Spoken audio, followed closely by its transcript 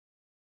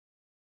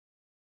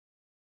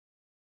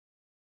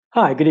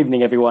Hi, good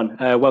evening, everyone.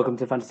 Welcome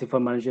to Fantasy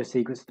Fund Manager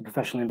Secrets to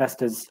Professional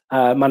Investors.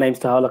 My name's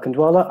Taha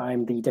Lokhandwala.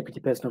 I'm the Deputy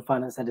Personal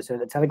Finance Editor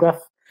at the Telegraph.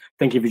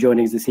 Thank you for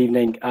joining us this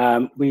evening.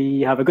 We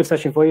have a good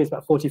session for you. It's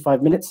about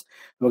 45 minutes.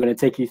 We're going to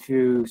take you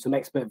through some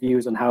expert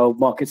views on how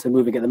markets are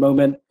moving at the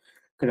moment.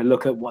 We're going to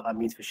look at what that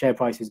means for share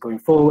prices going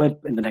forward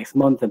in the next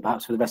month and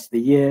perhaps for the rest of the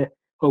year.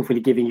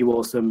 Hopefully giving you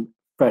all some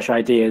fresh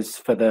ideas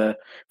for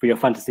your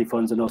fantasy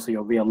funds and also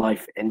your real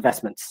life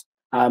investments.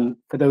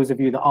 For those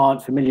of you that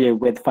aren't familiar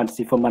with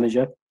Fantasy Fund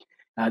Manager,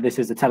 this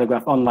is a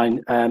Telegraph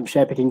online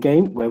share picking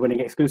game. We're running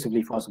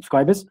exclusively for our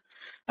subscribers.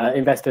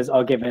 Investors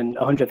are given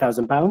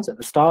 £100,000 at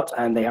the start,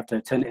 and they have to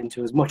turn it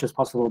into as much as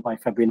possible by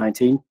February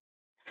 19.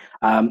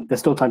 There's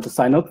still time to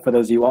sign up for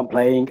those of you who aren't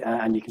playing,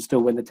 and you can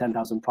still win the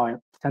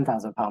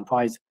 £10,000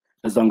 prize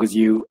as long as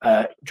you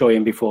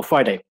join before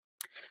Friday.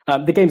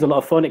 The game's a lot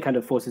of fun. It kind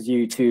of forces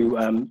you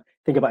to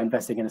think about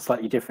investing in a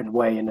slightly different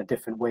way,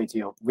 to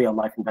your real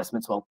life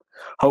investments. Well,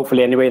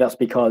 hopefully anyway. That's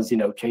because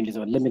changes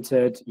are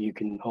limited. You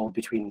can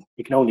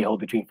only hold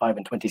between 5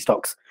 and 20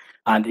 stocks,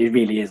 and it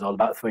really is all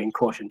about throwing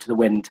caution to the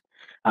wind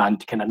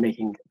and kind of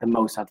making the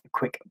most out of the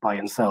quick buy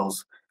and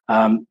sells.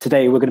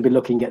 Today we're going to be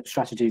looking at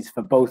strategies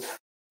for both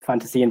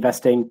fantasy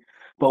investing,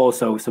 but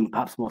also some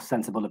perhaps more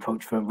sensible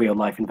approach for real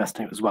life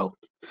investing as well.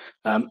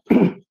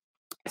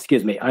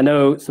 Excuse me. I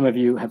know some of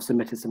you have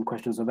submitted some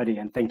questions already,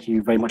 and thank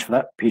you very much for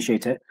that.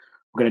 Appreciate it.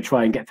 We're going to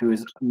try and get through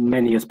as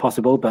many as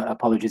possible, but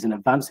apologies in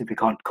advance if we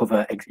can't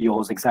cover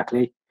yours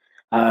exactly.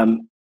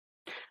 You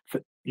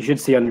should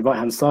see on the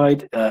right-hand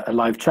side a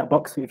live chat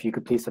box. If you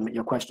could please submit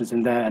your questions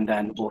in there, and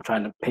then we'll try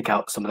and pick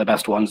out some of the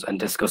best ones and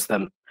discuss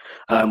them.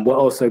 We're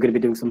also going to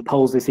be doing some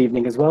polls this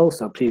evening as well,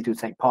 so please do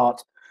take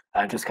part,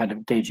 just kind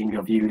of gauging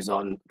your views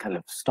on kind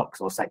of stocks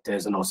or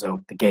sectors and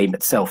also the game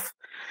itself.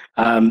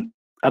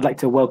 I'd like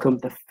to welcome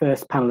the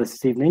first panelist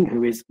this evening,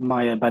 who is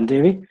Maya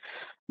Bhandari.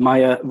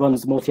 Maya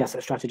runs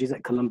multi-asset strategies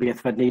at Columbia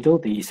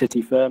Threadneedle, the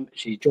City firm.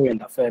 She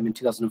joined that firm in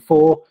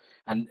 2004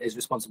 and is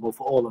responsible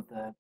for all of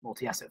the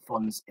multi-asset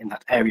funds in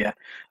that area,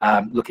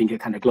 looking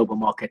at kind of global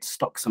markets,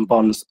 stocks and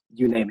bonds,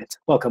 you name it.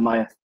 Welcome,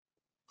 Maya.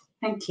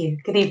 Thank you.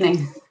 Good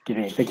evening. Good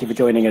evening. Thank you for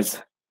joining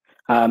us.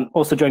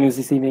 Also joining us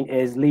this evening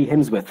is Leigh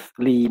Himsworth.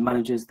 Leigh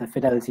manages the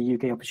Fidelity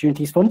UK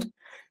Opportunities Fund.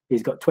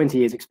 He's got 20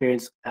 years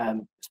experience,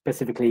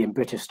 specifically in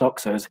British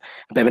stocks, so he's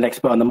a bit of an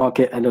expert on the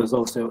market, and is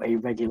also a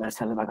regular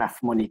Telegraph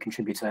Money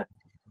contributor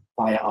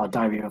via our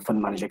Diary of a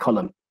Fund Manager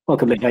column.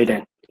 Welcome, Leigh. How you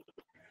doing?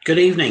 Good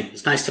evening.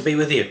 It's nice to be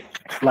with you.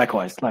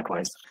 Likewise.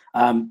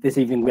 This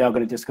evening we are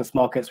going to discuss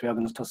markets. We are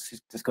going to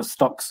discuss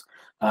stocks,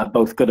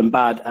 both good and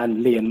bad,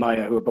 and Leigh and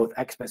Maya, who are both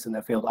experts in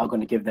their field, are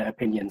going to give their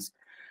opinions.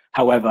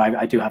 However,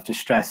 I do have to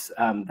stress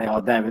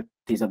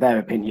these are their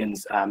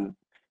opinions.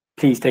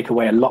 Please take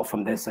away a lot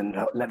from this and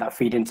let that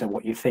feed into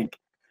what you think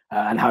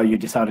and how you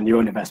decide on your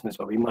own investments.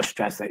 But we must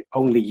stress that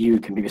only you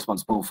can be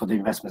responsible for the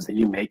investments that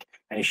you make,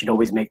 and you should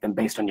always make them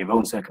based on your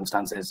own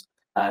circumstances.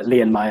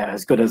 Leigh and Maya,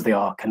 as good as they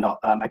are, cannot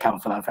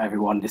account for that for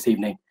everyone this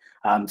evening.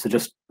 So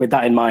just with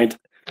that in mind,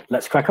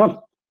 let's crack on.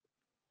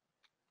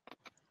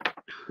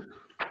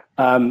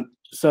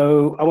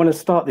 So I want to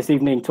start this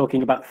evening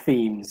talking about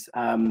themes.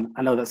 I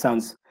know that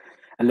sounds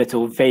a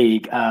little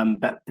vague,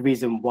 but the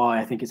reason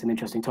why I think it's an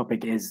interesting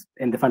topic is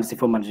in the Fantasy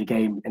Fund Manager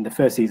game in the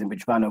first season,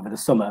 which ran over the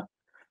summer,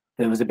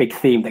 there was a big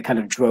theme that kind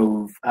of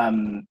drove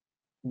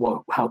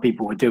how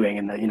people were doing.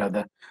 And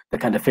the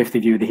kind of fifth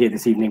of you here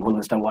this evening will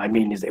understand what I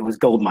mean. Is it was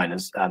gold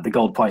miners. The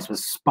gold price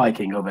was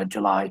spiking over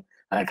July,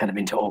 kind of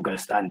into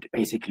August, and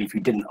basically, if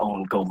you didn't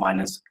own gold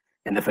miners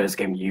in the first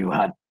game, you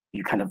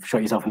kind of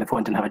shot yourself in the foot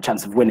and didn't have a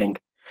chance of winning.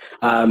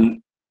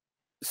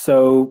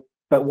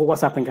 But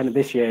what's happened kind of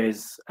this year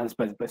is, I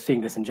suppose, but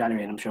seeing this in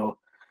January, and I'm sure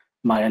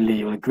Maya and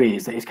Leigh will agree,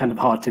 is that it's kind of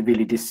hard to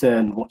really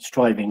discern what's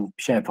driving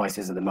share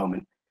prices at the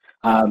moment.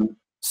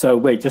 So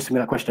wait, just to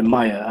that question,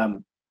 Maya,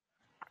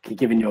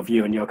 given your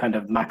view and your kind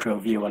of macro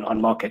view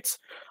on markets,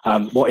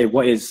 what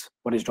is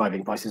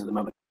driving prices at the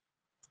moment?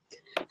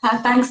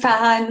 Thanks,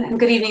 Taha, and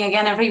good evening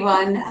again,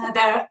 everyone.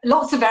 There are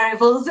lots of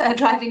variables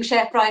driving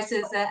share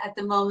prices at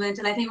the moment,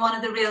 and I think one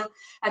of the real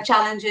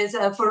challenges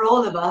for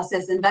all of us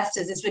as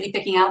investors is really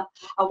picking out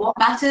what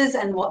matters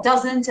and what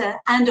doesn't,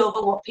 and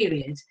over what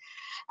period.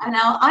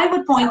 Now, I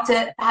would point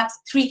to perhaps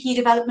three key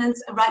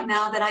developments right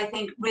now that I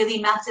think really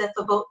matter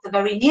for both the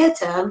very near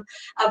term,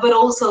 but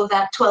also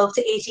that 12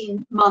 to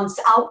 18 months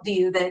out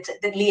view that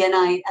Leigh and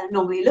I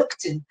normally look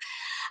to.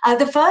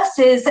 The first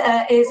is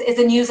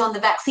the news on the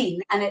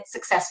vaccine and its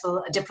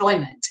successful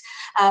deployment,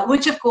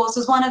 which of course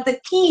was one of the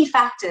key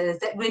factors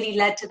that really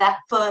led to that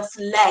first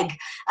leg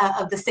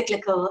of the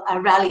cyclical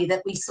rally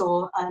that we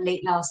saw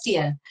late last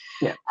year.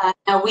 Yeah.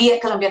 Now we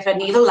at Columbia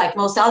Threadneedle, like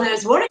most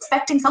others, were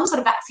expecting some sort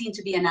of vaccine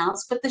to be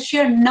announced, but the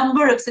sheer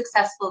number of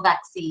successful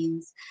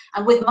vaccines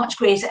and with much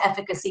greater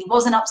efficacy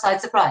was an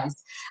upside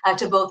surprise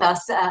to both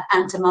us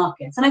and to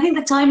markets. And I think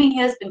the timing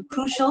here has been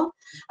crucial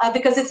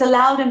because it's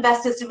allowed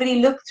investors to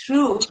really look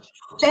through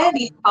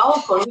fairly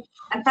powerful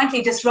and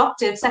frankly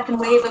disruptive second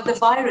wave of the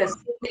virus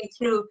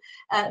through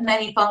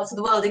many parts of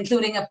the world,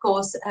 including, of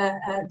course,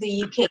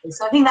 the UK.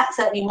 So I think that's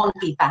certainly one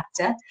key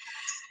factor.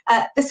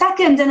 The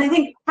second, and I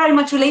think very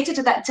much related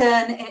to that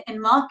turn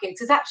in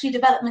markets, is actually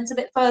developments a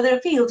bit further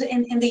afield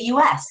in the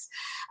US,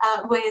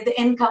 with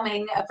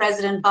incoming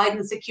President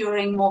Biden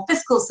securing more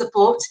fiscal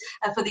support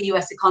for the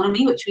US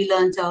economy, which we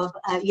learned of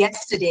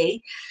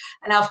yesterday.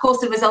 And now, of course,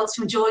 the results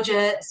from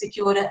Georgia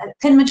secured a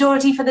thin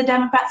majority for the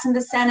Democrats in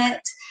the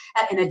Senate,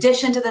 in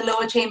addition to the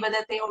lower chamber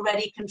that they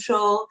already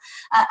control.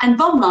 And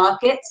bond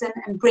markets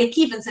and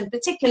break-evens in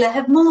particular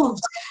have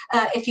moved,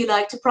 if you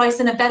like, to price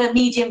in a better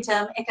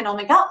medium-term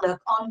economic outlook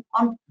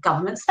on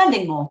government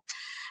spending more.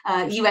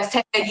 US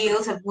 10-year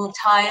yields have moved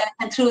higher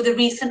and through the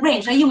recent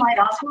range. Now, you might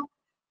ask, well,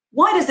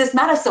 why does this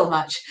matter so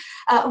much?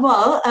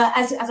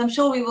 As I'm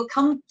sure we will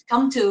come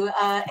to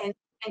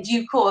in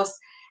due course,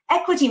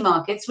 equity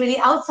markets really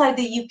outside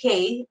the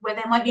UK, where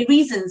there might be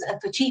reasons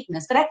for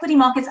cheapness, but equity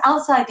markets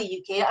outside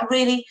the UK are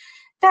really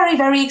very,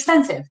 very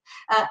expensive,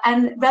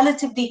 and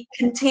relatively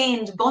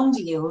contained bond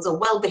yields or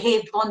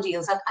well-behaved bond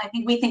yields, I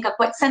think we think are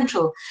quite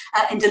central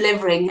in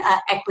delivering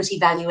equity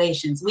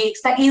valuations. We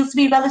expect yields to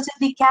be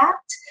relatively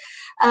capped.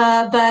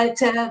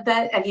 But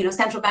you know,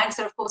 central banks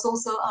are of course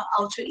also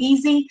ultra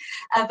easy,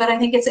 but I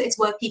think it's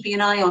worth keeping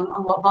an eye on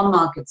what bond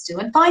markets do.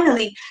 And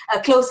finally,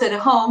 closer to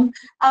home,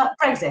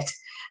 Brexit.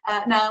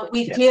 Now,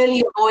 we've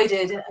clearly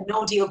avoided a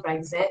no-deal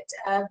Brexit,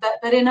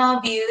 but in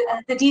our view,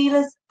 the deal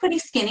is pretty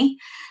skinny,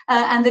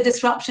 and the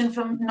disruption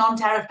from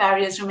non-tariff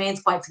barriers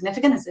remains quite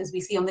significant, as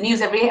we see on the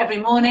news every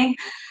morning.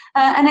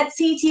 And at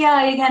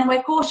CTI, again,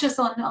 we're cautious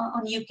on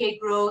UK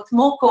growth,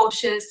 more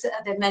cautious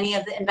than many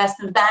of the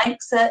investment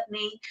banks,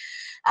 certainly.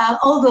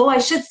 Although I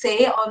should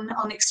say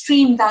on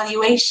extreme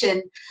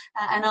valuation,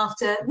 and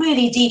after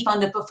really deep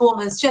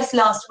underperformance, just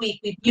last week,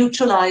 we've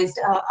neutralized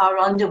our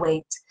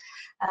underweight.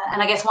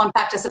 And I guess one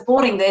factor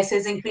supporting this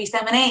is increased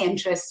M&A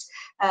interest.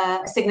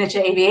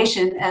 Signature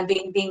Aviation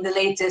being the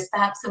latest,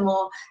 perhaps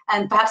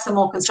a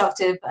more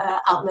constructive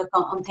outlook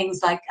on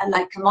things like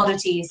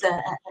commodities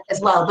as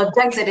well. But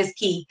Brexit is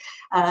key.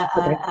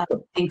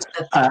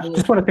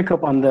 Just want to pick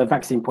up on the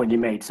vaccine point you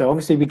made. So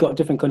obviously we've got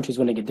different countries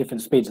running at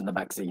different speeds on the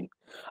vaccine.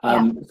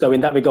 So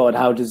in that regard,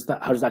 how does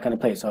that kind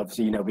of play? So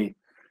obviously, you know, we've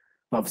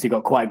obviously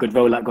got quite a good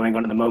rollout going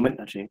on at the moment.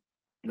 Actually,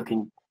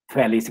 looking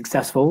fairly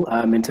successful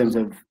in terms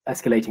of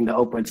escalating the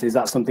upwards. Is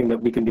that something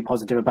that we can be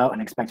positive about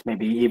and expect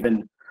maybe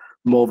even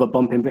more of a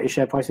bump in British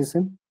share prices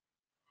soon?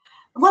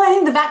 Well, I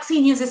think the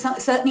vaccine news is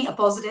certainly a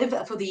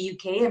positive for the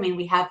UK. I mean,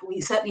 we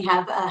certainly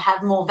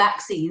have more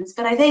vaccines,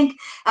 but I think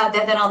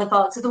than other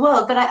parts of the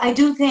world. But I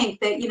do think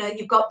that, you know,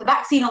 you've got the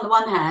vaccine on the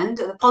one hand,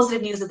 the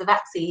positive news of the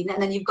vaccine,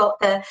 and then you've got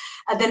the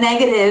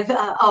negative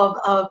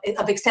of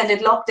extended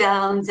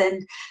lockdowns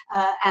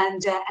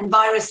and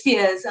virus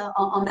fears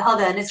on the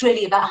other. And it's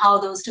really about how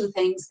those two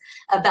things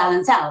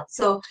balance out.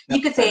 So you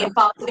could say in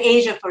parts of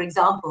Asia, for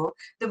example,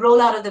 the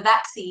rollout of the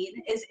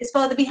vaccine is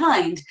further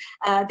behind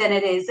than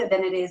it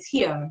is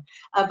here.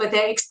 But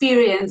their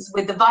experience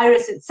with the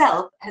virus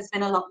itself has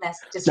been a lot less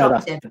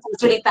disruptive.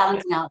 It's really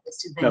balancing out those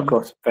two things. No, of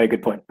course, very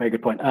good point. Very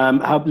good point.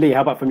 Leigh,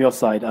 how about from your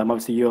side?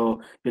 Obviously, you're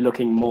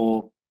looking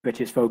more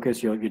British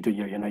focused. You're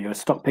a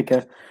stock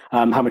picker.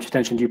 How much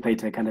attention do you pay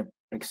to kind of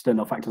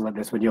external factors like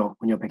this when you're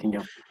picking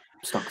your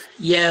stocks?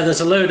 Yeah,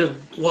 there's a load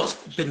of what's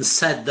been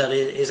said that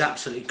is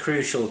absolutely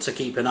crucial to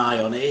keep an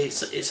eye on.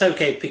 It's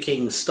okay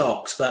picking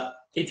stocks, but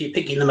if you're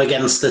picking them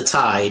against the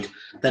tide,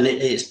 then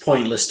it's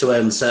pointless to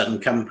own certain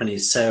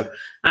companies. So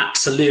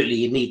absolutely,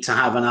 you need to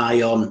have an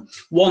eye on,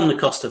 one, the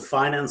cost of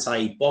finance,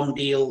 i.e. bond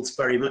yields,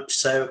 very much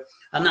so.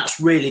 And that's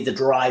really the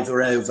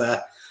driver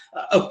over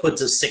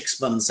upwards of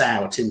 6 months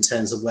out in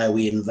terms of where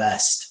we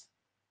invest.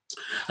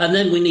 And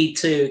then we need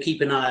to keep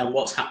an eye on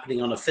what's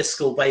happening on a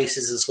fiscal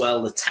basis as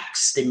well, the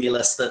tax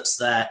stimulus that's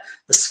there,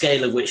 the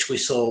scale of which we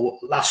saw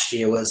last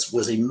year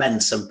was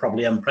immense and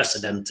probably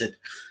unprecedented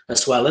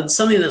as well, and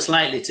something that's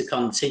likely to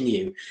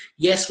continue.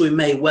 Yes, we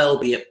may well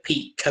be at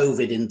peak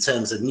COVID in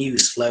terms of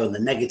news flow and the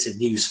negative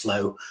news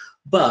flow,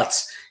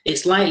 but we're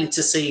likely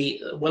to see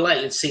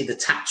the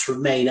taps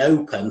remain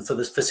open for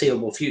the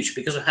foreseeable future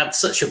because we've had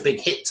such a big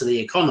hit to the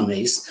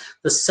economies.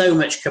 There's so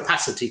much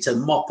capacity to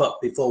mop up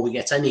before we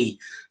get any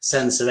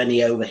sense of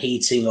any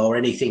overheating or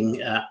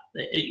anything,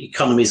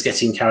 economies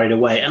getting carried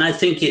away. And I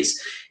think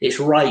it's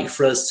right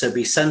for us to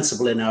be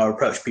sensible in our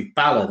approach, be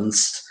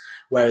balanced,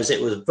 whereas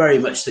it was very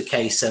much the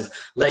case of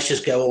let's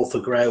just go all for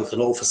growth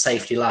and all for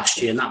safety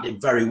last year, and that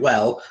did very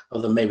well,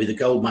 other than maybe the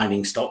gold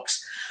mining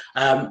stocks.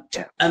 And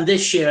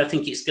this year, I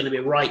think it's going to be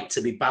right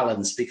to be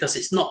balanced because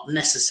it's not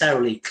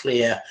necessarily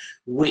clear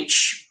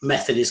which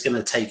method is going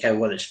to take over,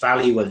 whether it's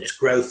value, whether it's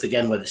growth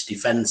again, whether it's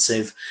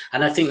defensive.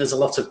 And I think there's a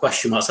lot of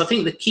question marks. I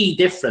think the key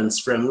difference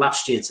from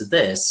last year to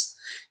this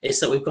is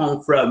that we've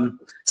gone from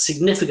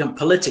significant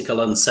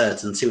political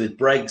uncertainty with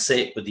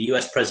Brexit, with the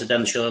US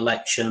presidential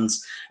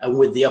elections, and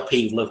with the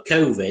upheaval of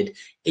COVID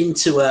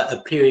into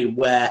a period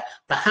where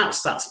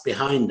perhaps that's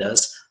behind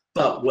us,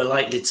 but we're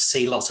likely to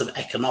see lots of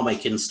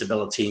economic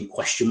instability and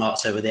question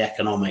marks over the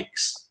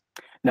economics.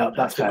 No,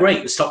 that's a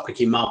great stock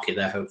picking market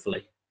there,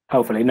 hopefully.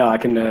 Hopefully. No, I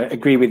can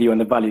agree with you on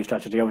the value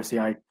strategy. Obviously,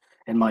 I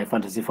in my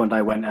fantasy fund.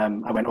 I went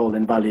all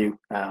in value.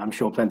 I'm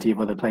sure plenty of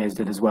other players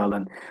did as well,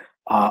 and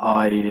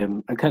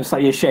I'm kind of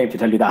slightly ashamed to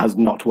tell you that has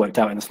not worked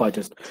out in the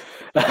slightest.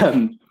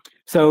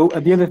 So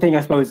the other thing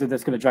I suppose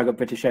that's going to drag up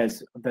British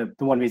shares, the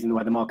one reason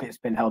why the market has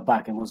been held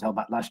back and was held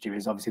back last year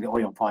is obviously the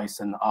oil price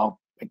and our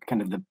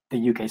kind of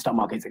the UK stock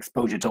market's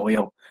exposure to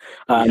oil.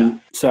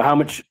 So how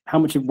much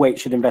weight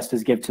should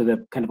investors give to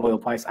the kind of oil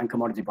price and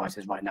commodity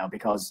prices right now?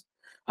 Because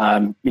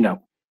the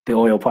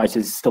oil price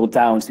is still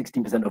down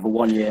 16% over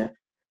 1 year,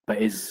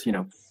 but is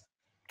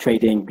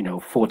trading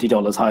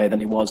 $40 higher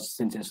than it was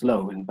since its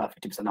low and about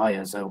 50%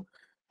 higher. So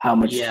how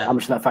much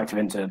does that factor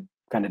into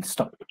kind of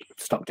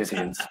stock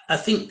decisions? I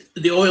think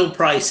the oil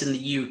price in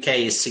the UK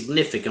is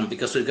significant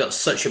because we've got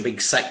such a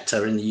big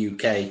sector in the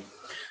UK.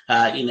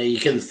 You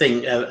can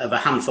think of a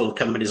handful of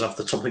companies off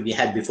the top of your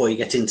head before you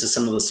get into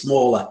some of the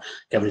smaller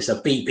companies.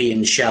 So BP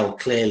and Shell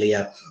clearly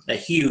are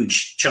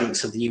huge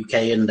chunks of the UK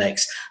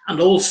index,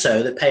 and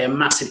also they pay a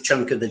massive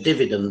chunk of the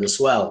dividend as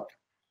well.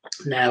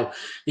 Now,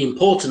 the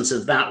importance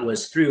of that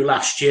was through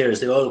last year as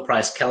the oil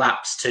price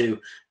collapsed to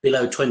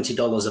below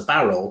 $20 a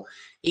barrel.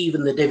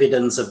 Even the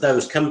dividends of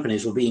those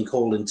companies were being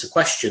called into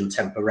question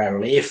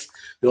temporarily. If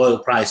the oil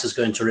price was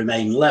going to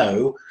remain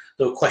low,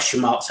 there were question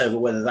marks over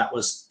whether that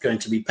was going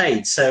to be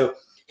paid. So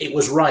it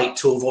was right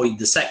to avoid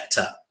the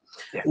sector.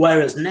 Yeah.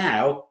 Whereas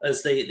now,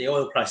 as the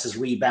oil price has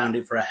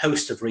rebounded for a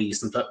host of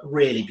reasons, but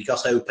really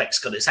because OPEC's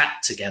got its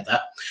act together,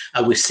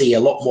 we see a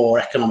lot more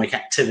economic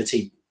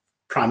activity,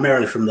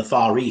 primarily from the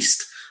Far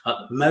East at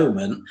the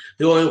moment,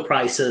 the oil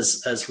price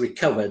has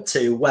recovered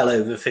to well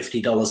over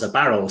 $50 a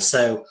barrel.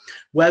 So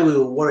where we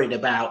were worried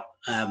about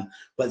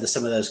whether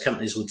some of those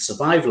companies would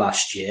survive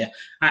last year,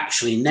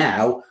 actually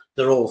now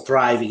they're all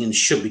thriving and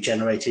should be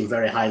generating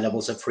very high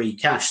levels of free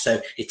cash.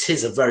 So it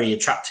is a very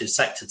attractive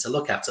sector to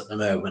look at the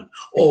moment,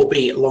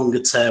 albeit longer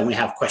term we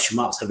have question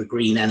marks over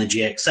green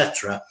energy,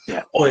 etc.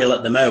 Yeah. Oil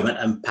at the moment,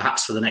 and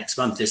perhaps for the next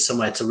month, is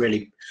somewhere to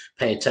really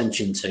pay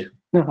attention to.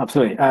 No,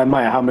 absolutely.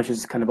 Maya, how much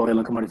is kind of oil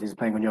and commodities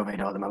playing on your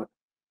radar at the moment?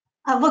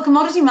 Well,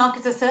 commodity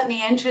markets are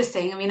certainly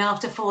interesting. I mean,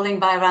 after falling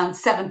by around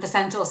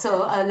 7% or so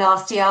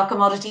last year, our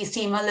commodities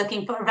team are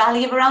looking for a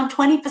rally of around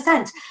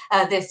 20%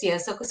 this year.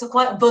 So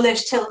quite a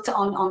bullish tilt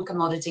on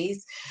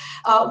commodities.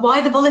 Why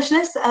the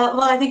bullishness?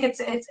 Well, I think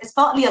it's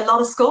partly a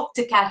lot of scope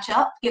to catch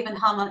up, given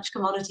how much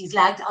commodities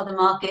lagged other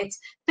markets,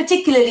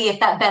 particularly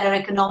if that better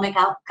economic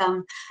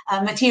outcome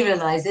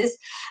materializes,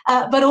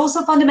 but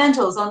also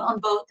fundamentals on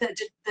both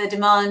the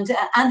demand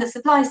and the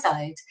supply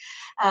side.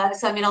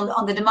 So, I mean,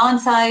 on the demand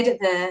side,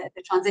 the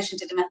transition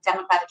to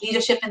democratic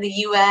leadership in the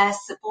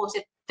US,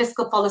 supportive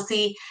fiscal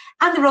policy,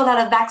 and the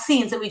rollout of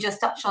vaccines that we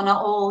just touched on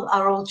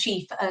are all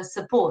chief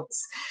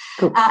supports.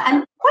 Cool.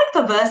 And quite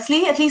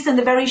perversely, at least in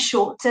the very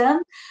short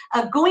term,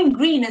 going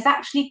green is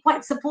actually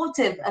quite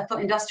supportive for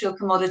industrial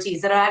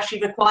commodities that are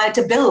actually required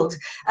to build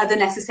the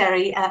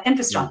necessary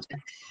infrastructure.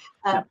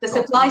 The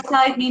supply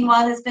side,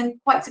 meanwhile, has been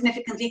quite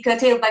significantly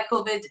curtailed by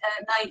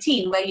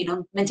COVID-19,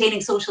 where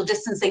maintaining social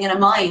distancing in a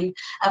mine,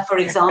 for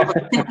example,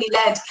 simply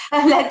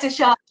led to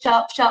sharp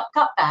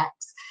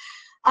cutbacks.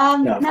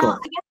 Now,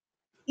 I guess,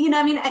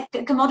 I mean,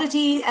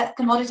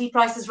 commodity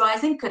prices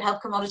rising could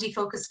help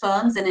commodity-focused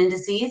firms and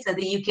indices. So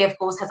the UK, of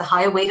course, has a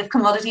higher weight of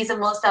commodities than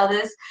most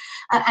others,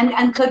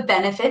 and could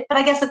benefit. But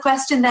I guess the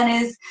question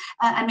then is,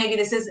 and maybe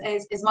this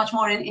is much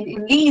more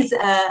in Leigh's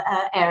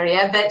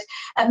area, but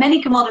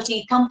many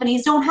commodity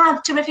companies don't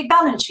have terrific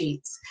balance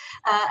sheets.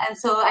 And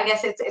so I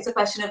guess it's a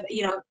question of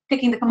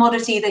picking the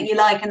commodity that you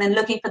like and then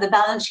looking for the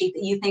balance sheet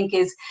that you think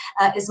is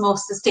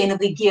most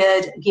sustainably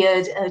geared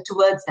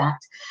towards that.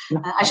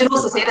 I should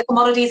also say that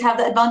commodities have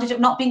the advantage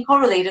of not being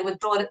correlated with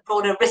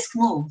broader risk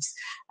moves,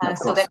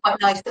 so they're quite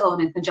nice to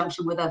own in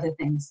conjunction with other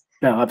things.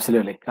 No,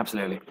 absolutely.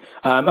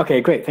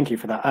 Okay, great, thank you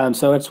for that.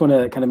 So I just want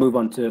to kind of move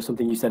on to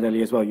something you said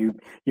earlier as well. You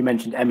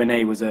mentioned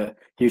M&A was a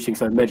huge thing,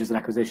 so mergers and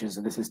acquisitions,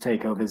 and this is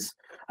takeovers.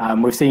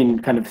 We've seen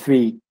kind of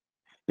three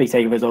big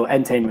takeovers, or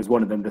Entain was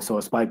one of them that saw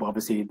a spike, but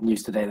obviously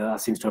news today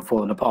that seems to have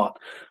fallen apart.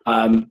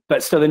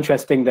 But still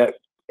interesting that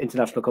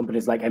international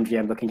companies like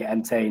MGM looking at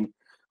Entain,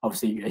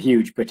 obviously a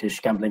huge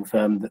British gambling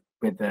firm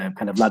with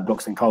kind of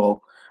Ladbrokes and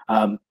Coral,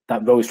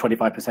 that rose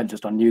 25%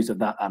 just on news of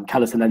that.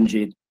 Callison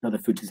Energy, another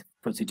FTSE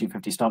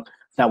 250 stock,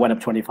 that went up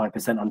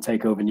 25% on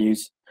takeover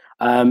news.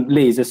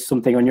 Leigh, is this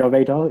something on your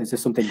radar? Is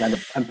this something that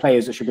and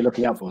players that should be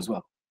looking out for as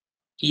well?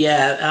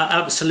 Yeah,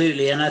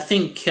 absolutely. And I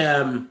think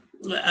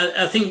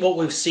what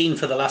we've seen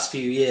for the last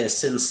few years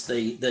since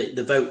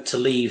the vote to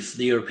leave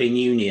the European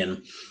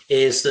Union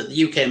is that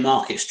the UK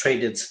market's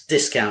traded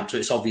discount to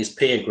its obvious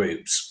peer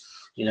groups,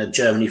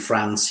 Germany,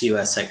 France,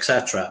 US,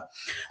 etc.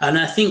 And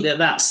I think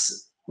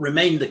that's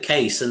remained the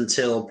case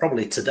until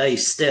probably today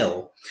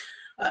still.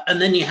 And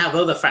then you have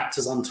other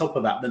factors on top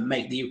of that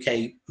make the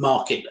UK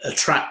market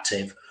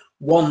attractive.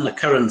 One, the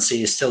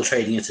currency is still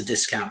trading at a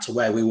discount to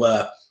where we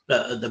were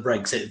at the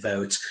Brexit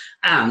vote,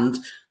 and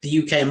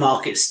the UK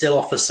market still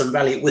offers some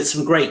value with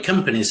some great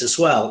companies as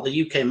well.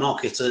 The UK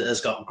market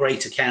has got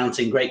great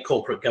accounting, great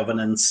corporate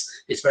governance.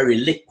 It's very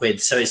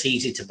liquid, so it's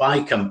easy to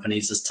buy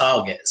companies as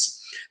targets.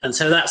 And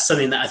so that's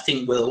something that I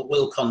think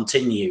will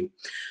continue.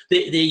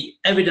 The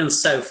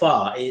evidence so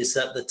far is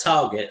that the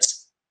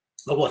targets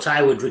are what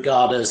I would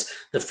regard as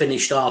the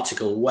finished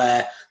article,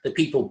 where the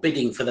people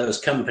bidding for those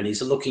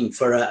companies are looking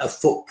for a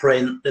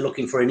footprint, they're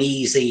looking for an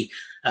easy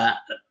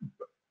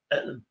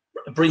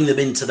bring them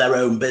into their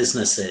own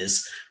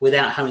businesses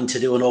without having to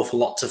do an awful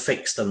lot to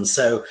fix them.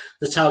 So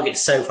the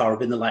targets so far have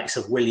been the likes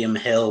of William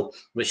Hill,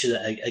 which is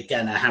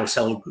again a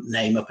household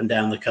name up and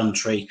down the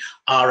country,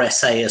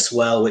 RSA as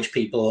well, which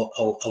people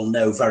all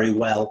know very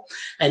well,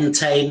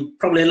 Entain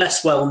probably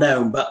less well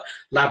known, but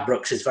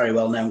Ladbrokes is very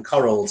well known,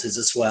 Corals is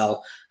as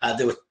well.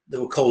 They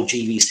were called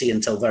GVC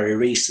until very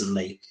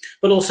recently,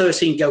 but also I've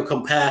seen Go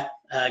Compare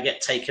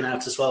get taken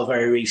out as well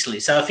very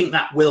recently. So I think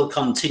that will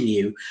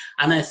continue.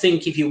 And I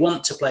think if you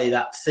want to play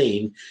that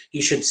theme,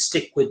 you should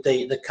stick with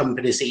the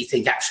companies that you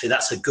think actually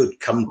that's a good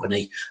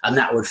company, and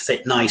that would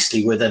fit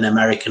nicely with an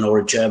American or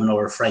a German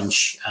or a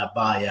French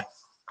buyer.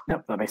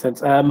 Yep, that makes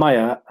sense.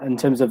 Maya, in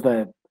terms of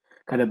the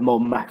kind of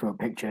more macro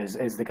pictures,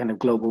 is the kind of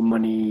global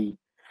money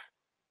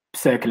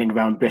circling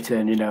around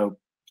Britain, you know,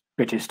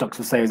 British stocks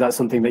for sale, is that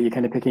something that you're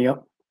kind of picking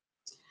up?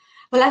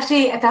 Well,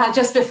 actually,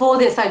 just before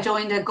this, I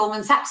joined a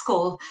Goldman Sachs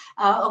call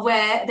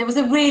where there was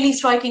a really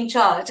striking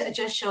chart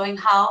just showing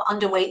how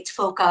underweight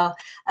folk are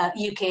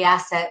UK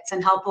assets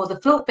and how poor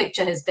the float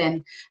picture has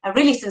been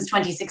really since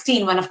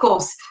 2016, when, of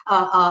course,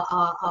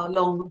 our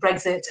long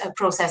Brexit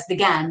process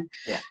began.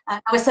 Yeah.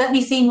 We're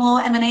certainly seeing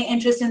more M&A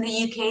interest in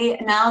the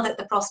UK now that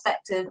the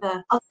prospect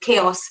of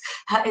chaos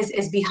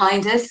is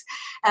behind us.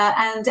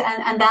 And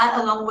that,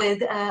 along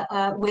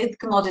with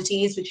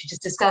commodities, which we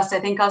just discussed,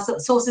 I think are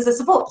sources of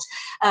support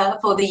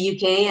for the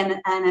UK,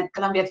 and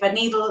Columbia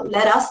Threadneedle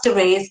led us to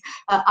raise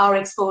our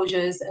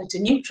exposures to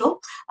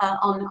neutral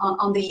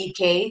on the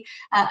UK.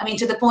 I mean,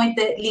 to the point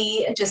that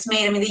Leigh just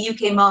made, I mean, the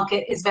UK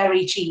market is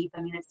very cheap.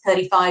 I mean, it's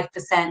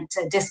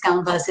 35%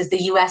 discount versus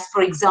the US,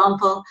 for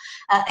example,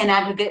 in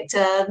aggregate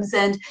terms.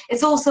 And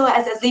it's also,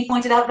 as Leigh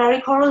pointed out,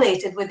 very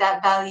correlated with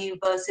that value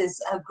versus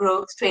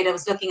growth trade. I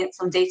was looking at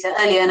some data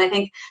earlier, and I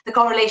think the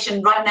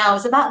correlation right now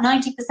is about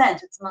 90%.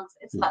 It's about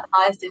the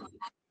highest it's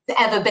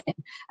ever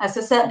been.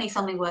 So certainly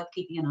something worth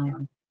keeping an eye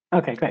on.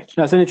 Okay, great.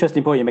 No, it's an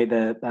interesting point you made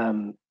there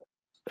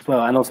as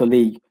well, and also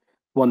Leigh,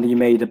 one that you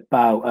made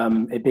about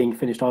it being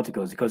finished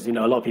articles, because you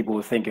know a lot of people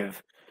will think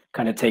of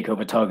kind of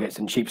takeover targets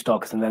and cheap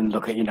stocks, and then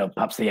look at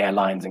perhaps the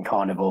airlines and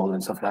Carnival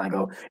and stuff like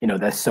that, and go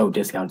they're so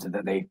discounted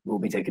that they will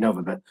be taken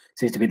over. But it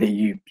seems to be that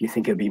you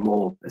think it would be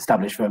more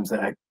established firms that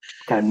are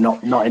kind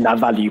of not in that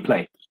value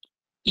play.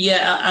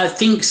 Yeah, I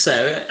think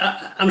so.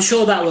 I'm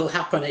sure that will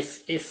happen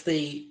if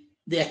the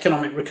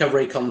economic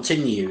recovery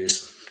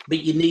continues, but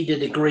you need a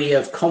degree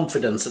of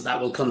confidence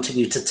that will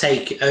continue to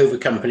take over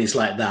companies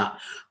like that,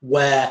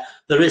 where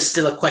there is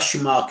still a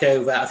question mark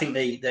over. I think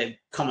the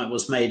comment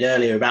was made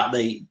earlier about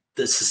the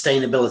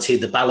sustainability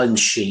of the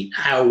balance sheet,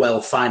 how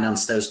well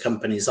financed those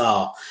companies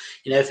are.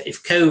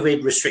 If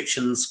COVID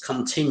restrictions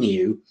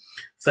continue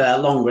for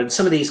longer, and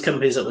some of these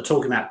companies that we're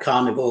talking about,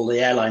 Carnival, the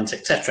airlines,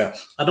 etc.,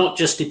 are not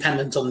just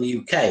dependent on the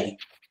UK,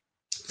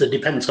 they're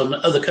dependent on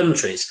other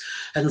countries.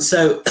 And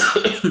so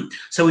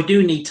so we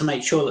do need to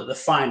make sure that they're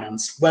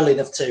financed well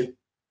enough to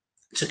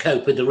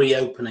cope with the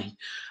reopening.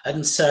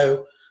 And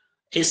so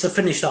it's the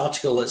finished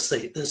article that's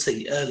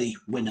the early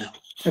winner.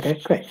 Okay,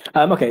 great.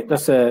 Okay,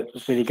 that's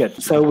really good.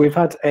 So we've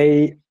had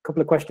a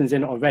couple of questions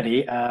in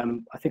already.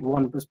 I think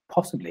one was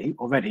possibly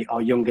already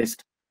our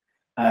youngest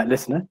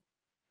listener.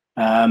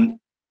 And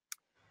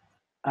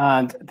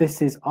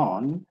this is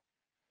on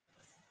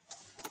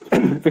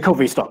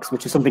recovery stocks,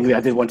 which is something that I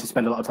did want to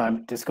spend a lot of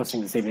time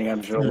discussing this evening.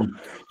 I'm sure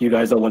you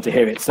guys all want to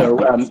hear it. So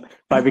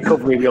by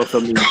recovery, we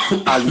also mean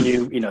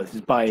value. This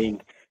is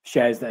buying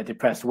shares that are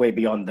depressed way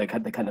beyond the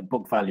kind of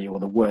book value or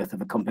the worth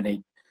of a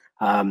company.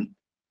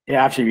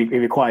 It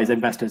requires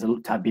investors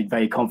to have been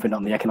very confident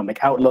on the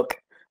economic outlook,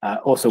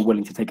 also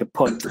willing to take a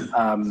punt.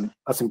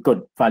 Are some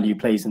good value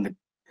plays in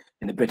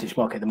the British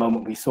market at the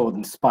moment. We saw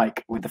them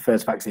spike with the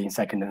first vaccine,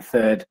 second and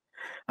third.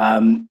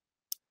 But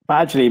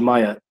actually,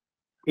 Maya,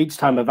 each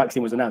time a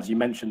vaccine was announced, you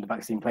mentioned the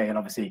vaccine play, and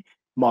obviously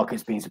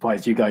markets being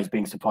surprised, you guys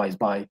being surprised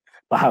by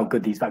how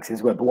good these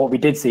vaccines were. But what we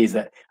did see is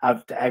that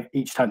after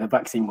each time the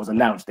vaccine was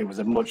announced, it was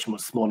a much,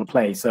 much smaller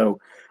play. So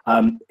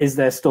is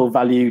there still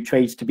value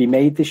trades to be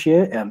made this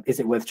year? Is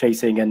it worth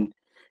chasing? And,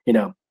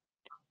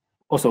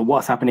 also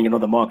what's happening in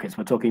other markets?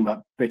 We're talking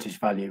about British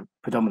value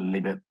predominantly,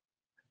 but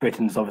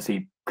Britain's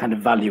obviously kind of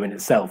value in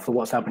itself. So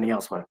what's happening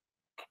elsewhere?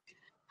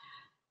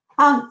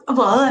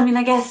 Well, I mean,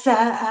 I guess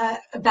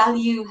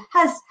value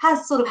has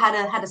sort of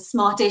had a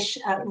smartish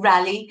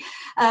rally,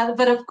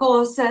 but of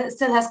course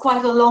still has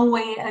quite a long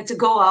way to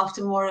go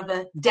after more of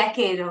a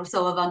decade or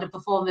so of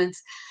underperformance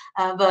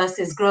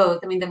versus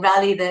growth. I mean, the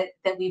rally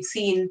that we've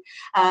seen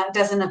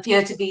doesn't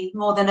appear to be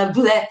more than a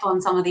blip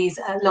on some of these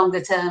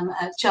longer term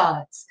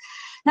charts.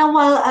 Now,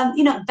 while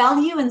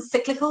value and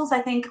cyclicals,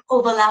 I think,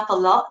 overlap a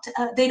lot,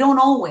 they don't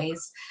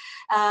always.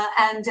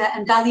 And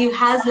value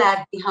has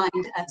lagged behind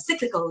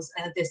cyclicals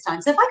this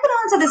time. So if I could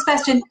answer this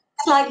question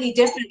slightly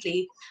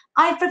differently.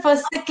 I prefer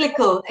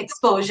cyclical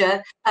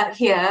exposure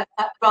here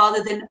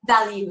rather than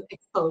value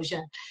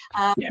exposure.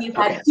 You've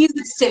had huge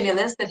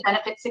stimulus that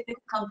benefits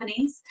cyclical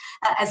companies.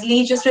 As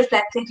Leigh just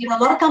reflected, a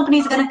lot of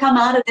companies are going to come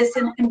out of this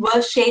in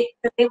worse shape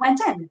than they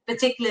went in,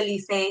 particularly,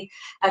 say,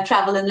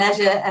 travel and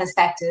leisure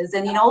sectors.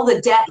 And, all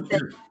the debt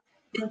that's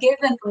been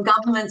given from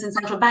governments and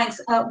central banks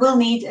will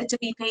need to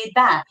be paid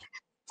back.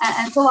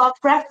 And so our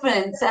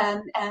preference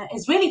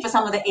is really for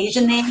some of the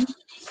Asian names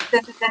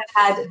that have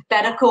had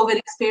better COVID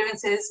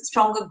experiences,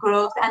 stronger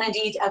growth, and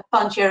indeed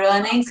punchier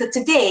earnings. So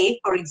today,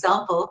 for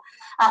example,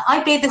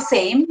 I paid the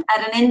same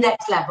at an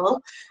index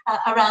level,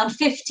 around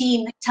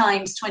 15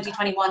 times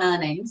 2021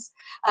 earnings,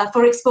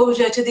 for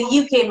exposure to the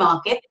UK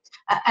market,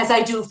 as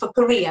I do for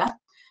Korea.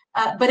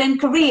 But in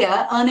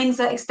Korea,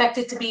 earnings are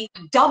expected to be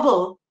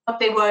double what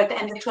they were at the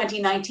end of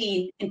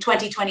 2019 in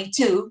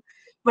 2022.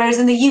 Whereas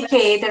in the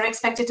UK, they're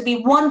expected to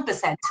be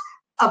 1%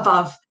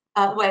 above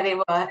where they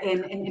were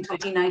in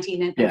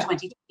 2019 and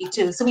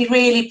 2022. So we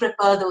really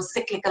prefer those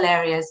cyclical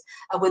areas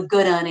with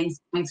good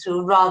earnings coming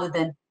through rather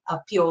than a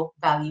pure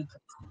value.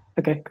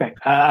 Okay, great.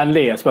 And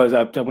Leigh, I suppose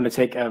I want to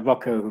take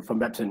Rocco from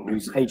Repton,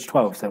 who's age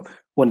 12. So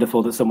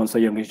wonderful that someone so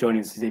young is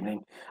joining us this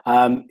evening.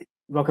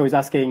 Rocco is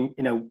asking,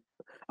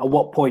 at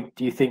what point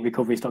do you think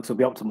recovery stocks will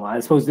be optimal? I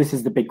suppose this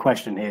is the big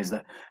question here, is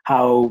that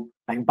how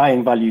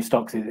buying value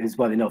stocks is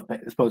well enough,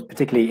 but I suppose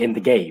particularly in the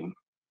game,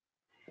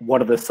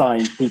 what are the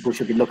signs people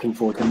should be looking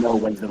for to know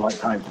when's the right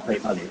time to play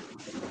value?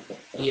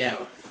 Yeah,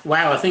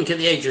 wow. I think at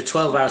the age of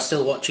 12, I was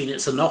still watching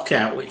It's a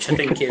Knockout, which I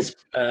think is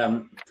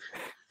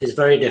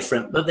very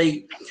different. But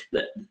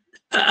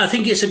I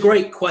think it's a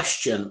great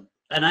question,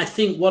 and I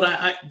think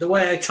the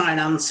way I try and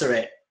answer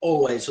it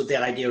always with the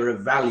idea of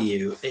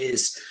value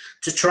is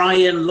to try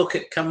and look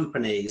at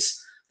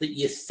companies that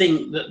you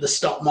think that the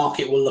stock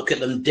market will look at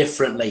them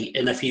differently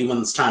in a few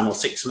months' time or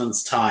 6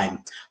 months'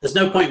 time. There's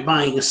no point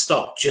buying a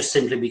stock just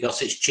simply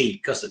because it's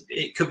cheap, because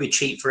it could be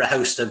cheap for a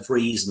host of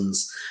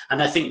reasons.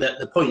 And I think that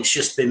the point's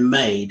just been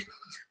made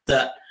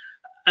that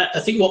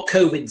I think what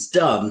COVID's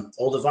done,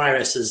 or the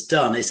virus has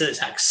done, is that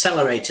it's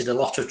accelerated a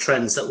lot of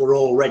trends that were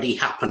already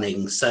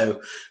happening.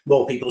 So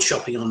more people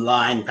shopping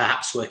online,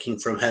 perhaps working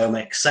from home,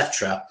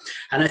 etc.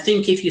 And I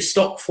think if your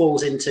stock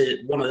falls into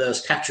one of those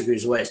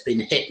categories where it's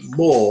been hit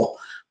more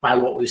by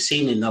what we've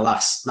seen in the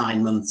last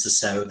 9 months or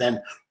so,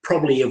 then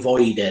probably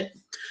avoid it.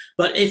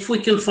 But if we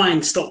can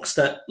find stocks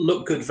that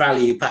look good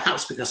value,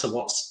 perhaps because of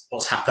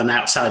what's happened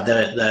outside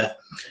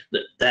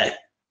their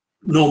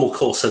normal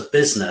course of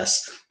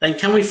business, then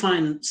can we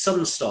find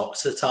some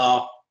stocks that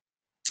are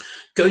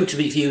going to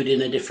be viewed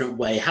in a different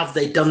way? Have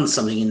they done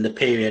something in the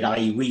period,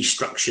 i.e.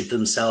 restructured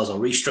themselves or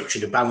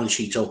restructured a balance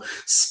sheet or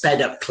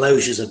sped up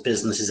closures of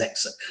businesses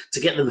to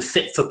get them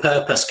fit for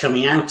purpose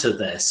coming out of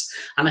this?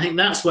 And I think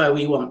that's where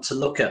we want to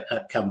look at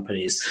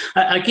companies.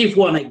 I give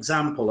one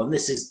example, and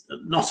this is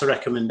not a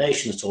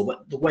recommendation at all,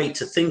 but the way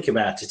to think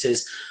about it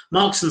is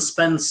Marks and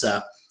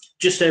Spencer,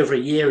 just over a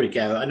year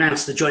ago,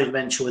 announced a joint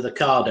venture with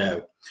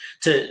Ocado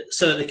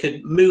so that they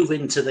could move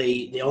into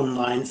the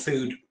online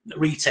food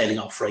retailing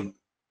offering,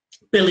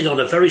 building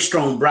on a very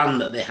strong brand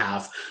that they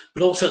have,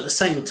 but also at the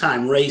same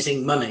time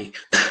raising money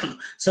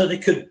so they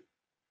could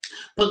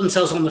put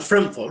themselves on the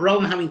front foot.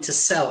 Rather than having to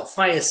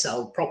fire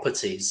sell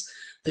properties,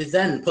 they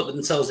then put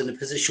themselves in a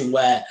position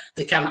where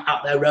they can,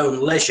 at their own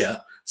leisure,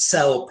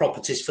 sell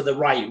properties for the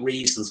right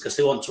reasons, because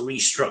they want to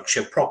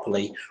restructure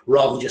properly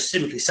rather than just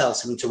simply sell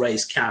something to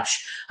raise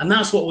cash. And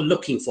that's what we're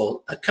looking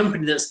for, a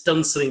company that's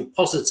done something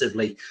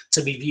positively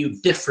to be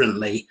viewed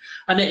differently.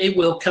 And it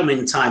will come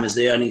in time as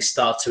the earnings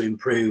start to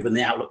improve and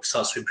the outlook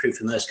starts to improve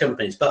from those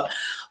companies. But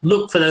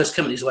look for those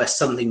companies where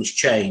something's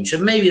changed.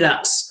 And maybe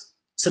that's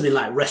something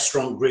like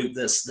Restaurant Group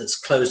that's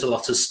closed a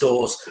lot of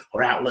stores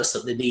or outlets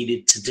that they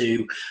needed to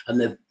do, and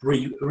they've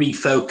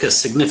refocused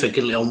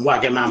significantly on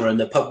Wagamama and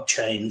the pub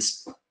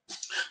chains.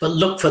 But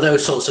look for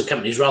those sorts of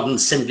companies rather than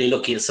simply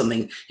looking at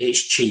something,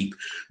 it's cheap.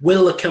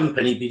 Will the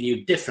company be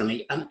viewed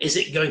differently, and is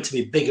it going to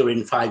be bigger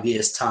in 5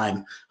 years'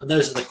 time? And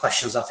those are the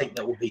questions I think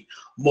that will be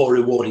more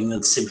rewarding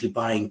than simply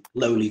buying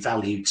lowly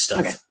valued stuff.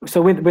 Okay,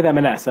 so with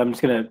M&S, I'm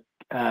just going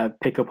to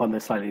pick up on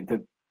this slightly.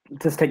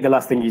 Just take the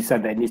last thing you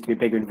said there, it needs to be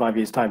bigger in 5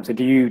 years' time. So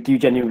do you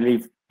genuinely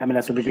believe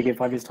M&S will be bigger in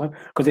 5 years' time?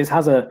 Because it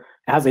has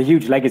a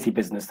huge legacy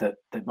business that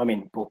I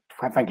mean, well,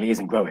 quite frankly,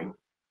 isn't growing.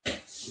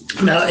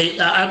 No,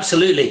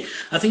 absolutely.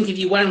 I think if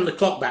you wound the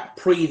clock back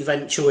pre the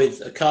venture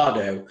with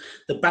Ocado,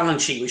 the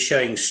balance sheet was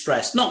showing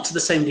stress, not to the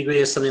same degree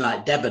as something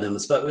like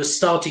Debenhams, but it was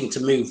starting to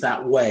move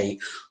that way.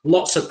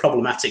 Lots of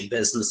problematic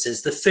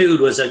businesses. The food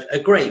was a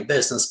great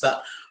business,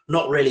 but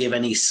not really of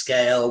any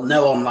scale,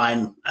 no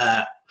online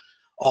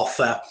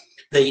offer.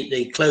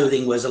 The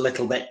clothing was a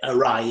little bit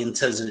awry in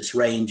terms of its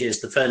ranges,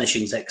 the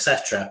furnishings,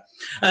 etc.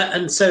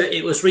 And so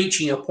it was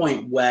reaching a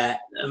point where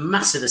a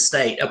massive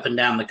estate up and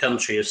down the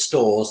country of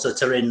stores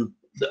that are in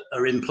that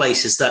are in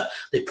places that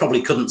they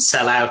probably couldn't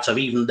sell out of,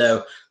 even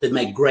though they've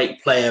made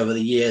great play over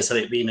the years of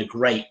it being a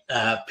great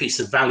piece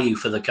of value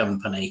for the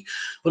company.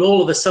 But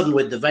all of a sudden,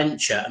 with the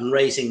venture and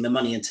raising the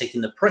money and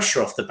taking the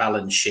pressure off the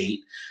balance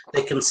sheet,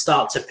 they can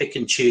start to pick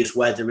and choose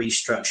where they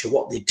restructure,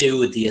 what they do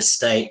with the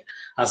estate,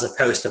 as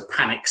opposed to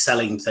panic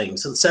selling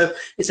things. And so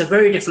it's a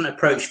very different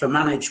approach for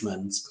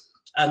management.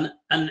 And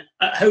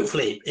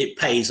hopefully it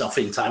pays off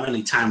in time.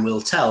 Only time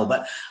will tell.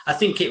 But I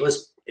think it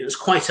was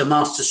quite a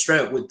master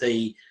stroke with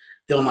the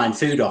online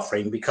food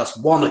offering, because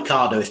one,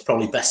 Ocado is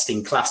probably best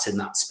in class in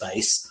that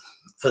space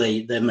for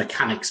the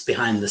mechanics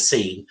behind the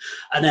scene,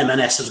 and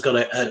M&S has got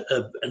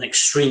an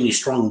extremely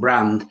strong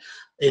brand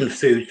in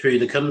food through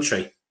the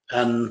country,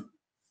 and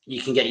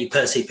you can get your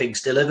Percy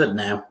pigs delivered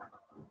now.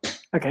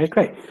 Okay,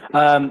 great.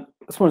 I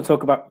just want to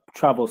talk about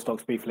travel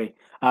stocks briefly.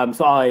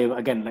 So I,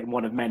 again, like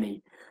one of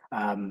many,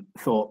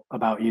 thought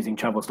about using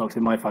travel stocks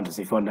in my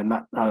fantasy fund, and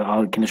that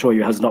I can assure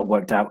you has not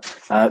worked out.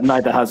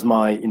 Neither has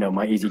my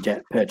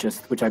EasyJet purchase,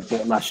 which I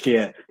bought last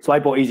year. So I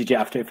bought EasyJet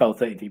after it fell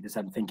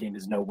 33%, thinking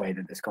there's no way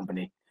that this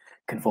company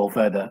can fall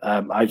further.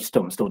 I'm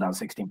still down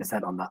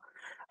 16% on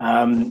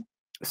that.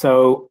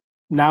 So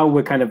now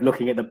we're kind of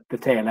looking at the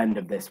tail end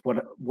of this. What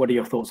are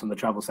your thoughts on the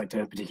travel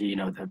sector,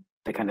 particularly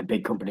the kind of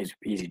big companies,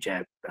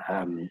 EasyJet?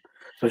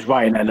 So it's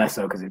Ryanair less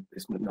so because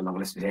it's no longer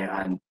listed here,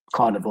 and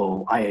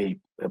Carnival,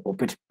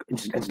 British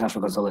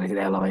International Consolidated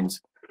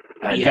Airlines,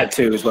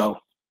 Jet2 as well.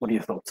 What are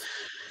your thoughts?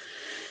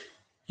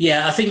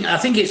 Yeah, I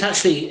think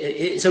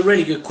it's a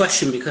really good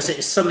question, because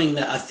it's something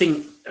that I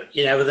think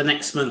over the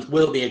next month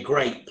will be a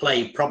great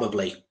play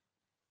probably.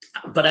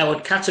 But I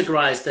would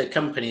categorize the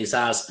companies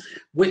as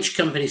which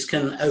companies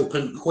can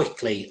open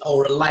quickly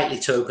or are likely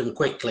to open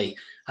quickly.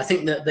 I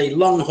think that the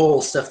long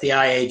haul stuff, the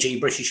IAG,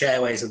 British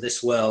Airways of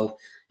this world,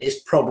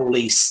 is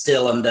probably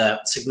still under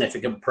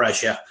significant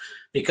pressure,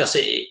 because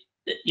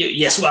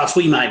yes, whilst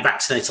we might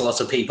vaccinate a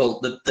lot of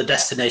people, the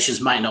destinations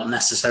might not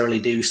necessarily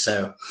do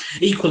so.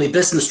 Equally,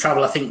 business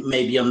travel, I think,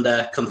 may be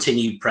under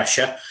continued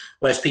pressure,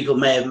 whereas people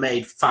may have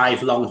made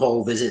 5 long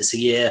haul visits a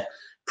year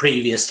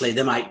previously.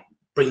 They might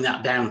bring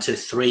that down to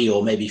 3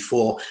 or maybe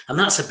 4, and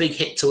that's a big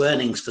hit to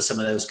earnings for some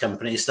of those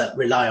companies that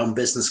rely on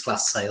business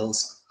class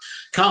sales.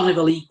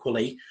 Carnival,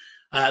 equally,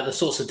 the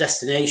sorts of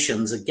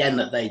destinations, again,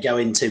 that they go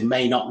into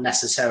may not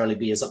necessarily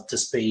be as up to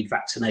speed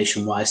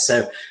vaccination wise,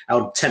 so I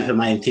would temper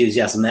my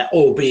enthusiasm there,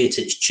 albeit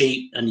it's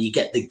cheap and you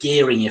get the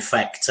gearing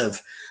effect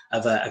of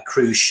a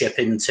cruise ship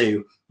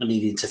into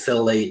needing to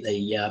fill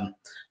the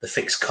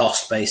fixed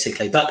cost,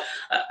 basically. But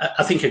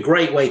I think a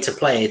great way to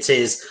play it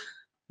is,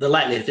 the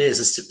likelihood is,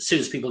 as soon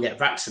as people get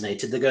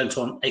vaccinated, they're going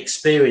to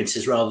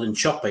experiences rather than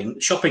shopping.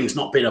 Shopping's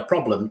not been a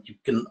problem. You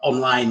can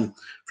online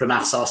from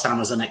ASOS,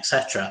 Amazon,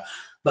 etc.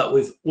 But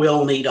we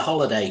all need a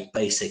holiday,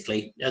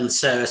 basically. And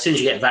so as soon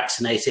as you get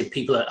vaccinated,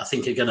 people I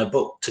think are going to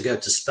book to go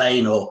to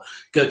Spain or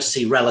go to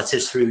see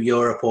relatives through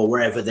Europe or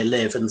wherever they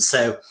live. And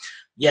so,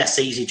 yes,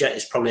 EasyJet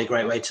is probably a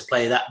great way to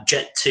play that.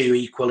 Jet2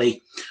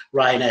 equally.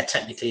 Ryanair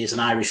technically is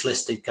an Irish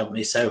listed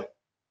company, so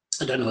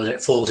I don't know whether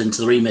it falls into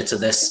the remit of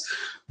this.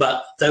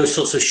 But those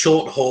sorts of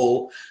short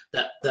haul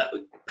that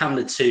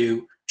pander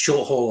to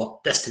short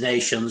haul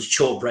destinations,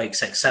 short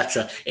breaks,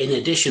 etc., in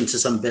addition to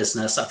some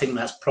business, I think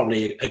that's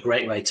probably a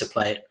great way to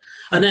play it.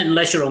 And then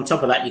leisure on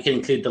top of that, you can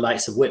include the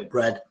likes of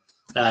Whitbread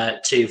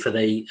too for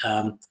the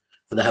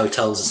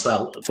hotels as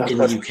well, so in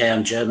the UK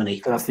and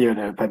Germany. So that's the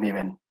owner of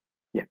Birmingham.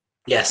 Yeah.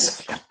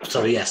 Yes. Yeah.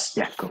 Sorry. Yes.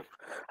 Yeah. Cool.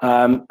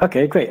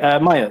 Okay. Great.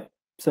 Maya.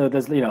 So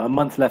there's a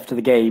month left to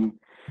the game.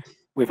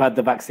 We've had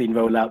the vaccine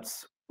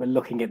rollouts. We're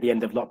looking at the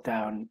end of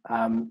lockdown.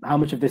 How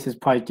much of this is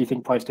do you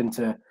think priced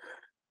into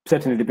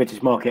certainly the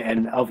British market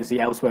and obviously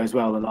elsewhere as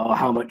well? Or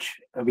how much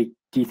do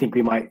you think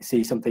we might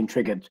see something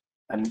triggered?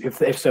 And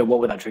if so, what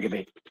would that trigger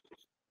be?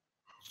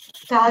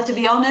 To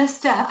be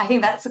honest, I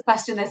think that's a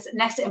question that's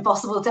next to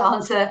impossible to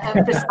answer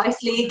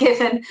precisely,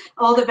 given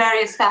all the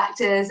various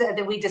factors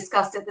that we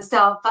discussed at the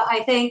start. But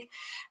I think,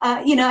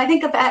 I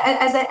think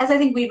as I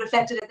think we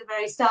reflected at the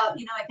very start,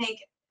 I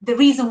think the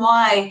reason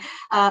why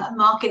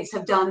markets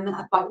have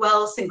done quite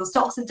well, single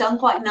stocks have done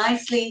quite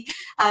nicely,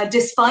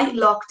 despite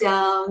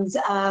lockdowns,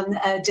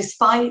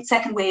 despite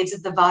second waves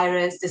of the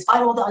virus,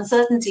 despite all the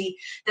uncertainty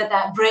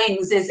that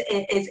brings, is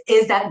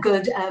that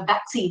good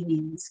vaccine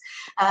news.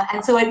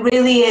 And so it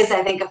really is,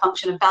 I think, a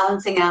function of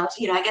balancing out,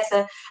 I guess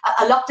a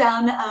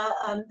lockdown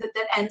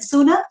that ends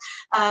sooner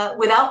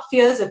without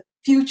fears of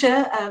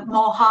future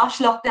more harsh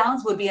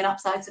lockdowns would be an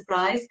upside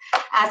surprise,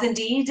 as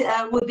indeed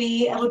would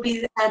be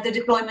the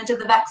deployment of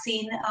the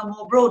vaccine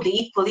more broadly.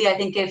 Equally, I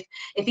think if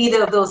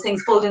either of those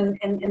things pulled in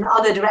the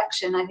other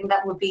direction, I think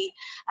that would be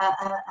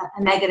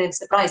a negative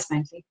surprise,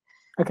 frankly.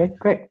 Okay,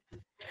 great.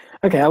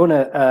 Okay, I want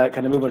to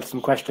kind of move on to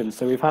some questions.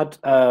 So we've had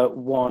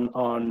one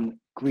on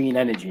green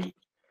energy,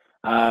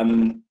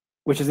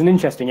 which is an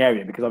interesting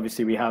area because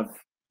obviously we have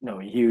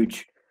a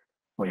huge.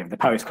 We have the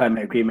Paris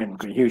Climate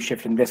Agreement, a huge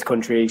shift in this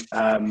country,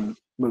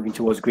 moving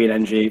towards green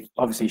energy,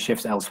 obviously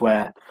shifts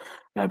elsewhere,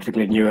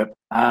 particularly in Europe.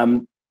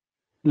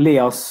 Leigh,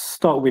 I'll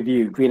start with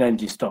you. Green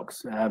energy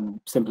stocks,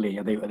 simply,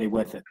 are they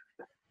worth it?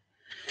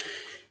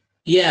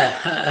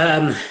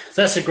 Yeah,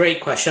 that's a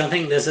great question. I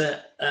think there's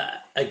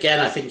again,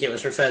 I think it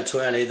was referred to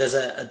earlier, there's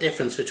a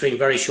difference between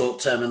very short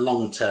term and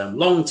long term.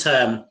 Long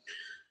term,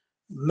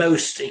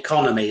 most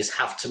economies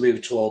have to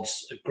move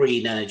towards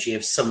green energy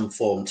of some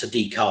form to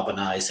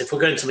decarbonize. If we're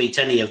going to meet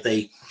any of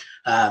the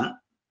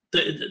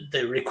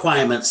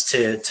requirements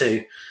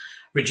to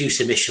reduce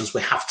emissions,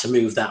 we have to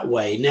move that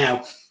way.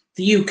 Now,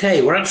 the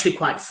UK, we're actually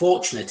quite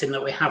fortunate in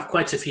that we have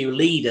quite a few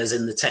leaders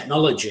in the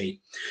technology.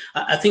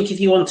 I think if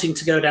you're wanting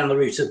to go down the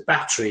route of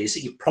batteries,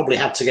 you probably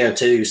had to go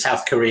to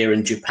South Korea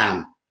and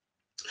Japan.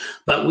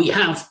 But we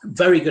have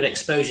very good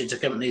exposure to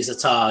companies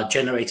that are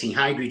generating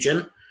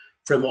hydrogen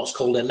from what's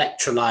called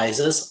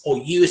electrolyzers, or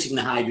using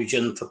the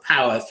hydrogen for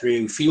power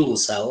through fuel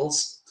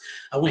cells.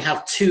 And we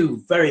have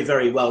two very,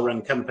 very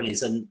well-run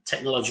companies and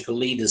technological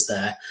leaders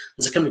there.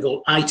 There's a company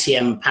called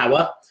ITM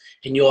Power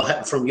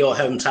from your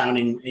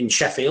hometown in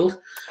Sheffield.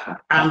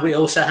 And we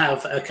also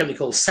have a company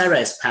called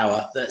Ceres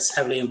Power that's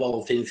heavily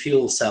involved in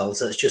fuel cells,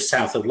 that's just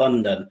south of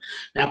London.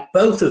 Now,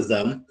 both of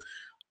them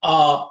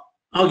are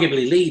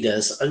arguably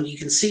leaders, and you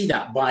can see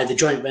that by the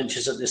joint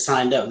ventures that they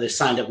signed up. They've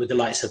signed up with the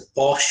likes of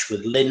Bosch,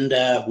 with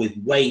Linde,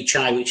 with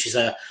Weichai, which is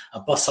a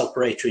bus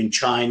operator in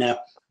China,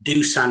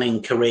 Doosan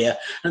in Korea.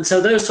 And so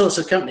those sorts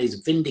of companies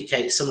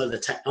vindicate some of the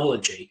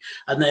technology,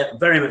 and they're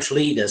very much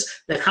leaders.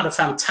 They've had a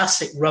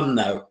fantastic run,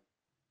 though,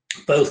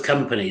 both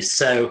companies.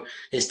 So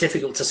it's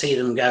difficult to see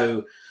them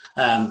go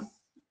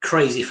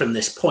crazy from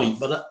this point,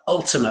 but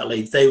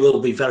ultimately they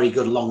will be very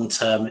good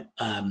long-term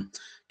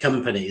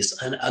companies,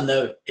 and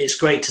it's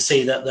great to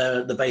see that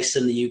they're based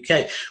in the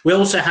UK. We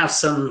also have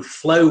some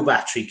flow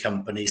battery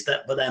companies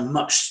but they're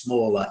much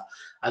smaller,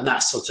 and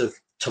that's sort of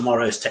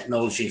tomorrow's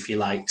technology, if you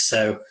like.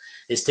 So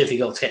it's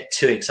difficult to get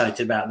too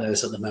excited about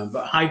those at the moment.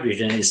 But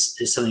hydrogen is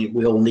something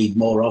we all need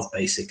more of,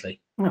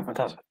 basically. Oh,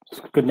 fantastic!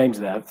 Good names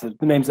there. So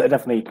the names that are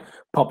definitely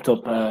popped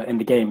up in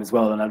the game as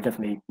well, and I've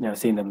definitely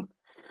seen them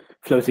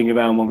floating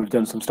around when we've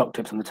done some stock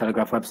tips on the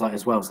Telegraph website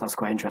as well. So that's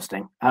quite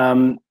interesting.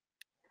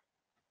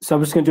 So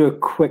I'm just going to do a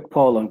quick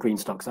poll on green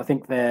stocks. I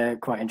think they're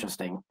quite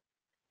interesting.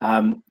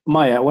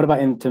 Maya, what about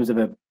in terms of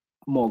a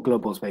more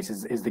global space?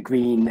 Is the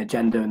green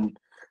agenda and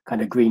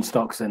kind of green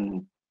stocks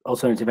and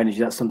alternative energy,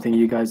 that's something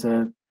you guys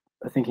are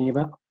thinking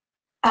about?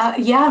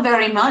 Yeah,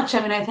 very much.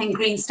 I mean, I think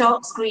green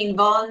stocks, green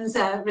bonds,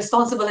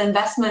 responsible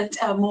investment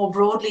more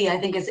broadly, I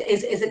think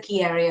is a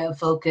key area of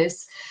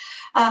focus.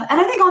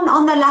 And I think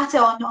on the latter,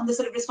 on the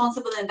sort of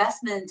responsible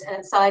investment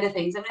side of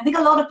things, I mean, I think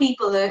a lot of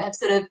people have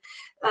sort of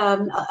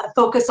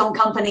focused on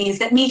companies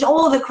that meet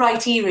all the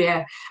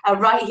criteria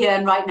right here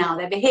and right now.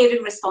 They're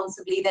behaving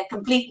responsibly, they're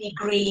completely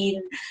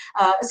green,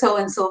 so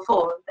on and so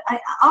forth.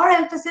 Our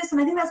emphasis,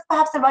 and I think that's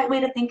perhaps the right way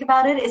to think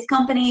about it, is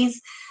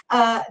companies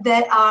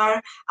that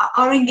are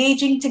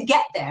engaging to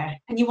get there,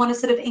 and you want to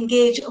sort of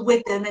engage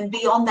with them and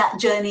be on that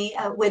journey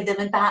with them,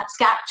 and perhaps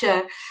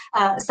capture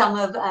some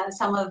of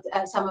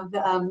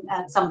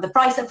the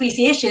price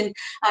appreciation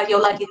you're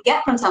likely to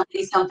get from some of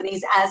these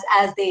companies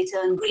as they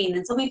turn green.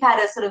 And so we've had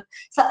a sort of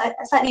a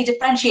slightly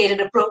differentiated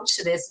approach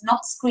to this,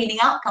 not screening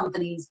out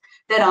companies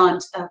that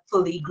aren't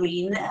fully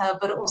green,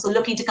 but also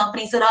looking to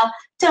companies that are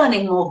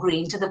turning more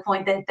green, to the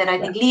point that I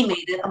think Leigh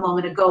made it a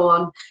moment ago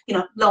on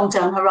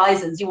long-term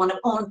horizons. You want to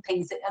own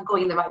things that are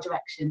going in the right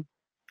direction.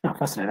 Oh,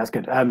 fascinating. That's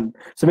good.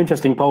 Some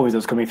interesting poll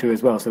results coming through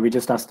as well. So we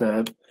just asked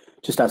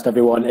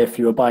everyone, if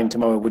you were buying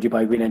tomorrow, would you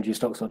buy green energy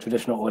stocks or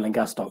traditional oil and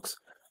gas stocks?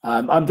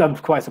 I'm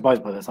quite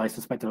surprised by this. I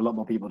suspected a lot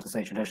more people to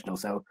say traditional.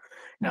 So,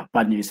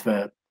 bad news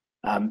for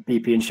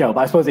BP and Shell.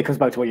 But I suppose it comes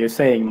back to what you're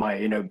saying,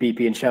 Maya.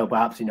 BP and Shell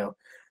perhaps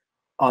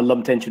are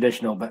lumped in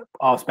traditional, but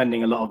are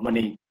spending a lot of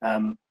money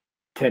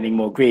turning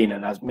more green,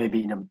 and as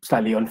maybe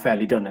slightly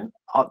unfairly done. And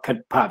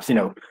could perhaps don't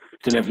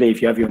know if Leigh,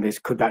 if you have view on this,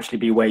 could actually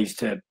be ways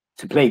to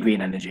play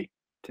green energy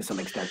to some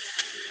extent.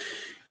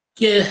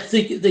 Yeah,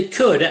 they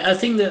could. I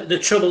think that the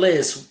trouble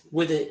is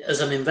with it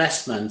as an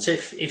investment,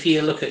 if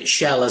you look at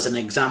Shell as an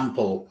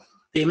example,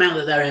 the amount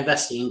that they're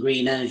investing in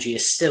green energy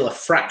is still a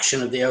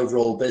fraction of the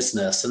overall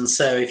business. And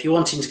so if you're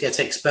wanting to get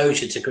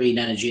exposure to green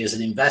energy as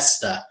an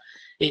investor,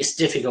 it's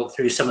difficult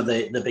through some of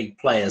the big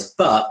players.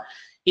 But,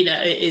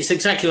 it's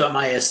exactly what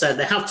Maya said.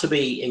 They have to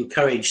be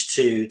encouraged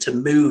to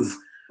move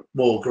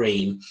more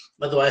green.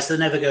 Otherwise, they're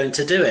never going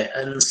to do it.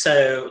 And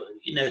so,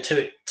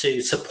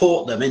 to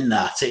support them in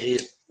that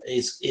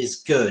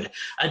is good.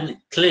 And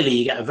clearly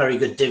you get a very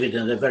good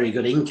dividend, a very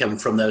good income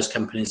from those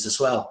companies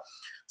as well.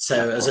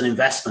 So as an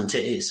investment,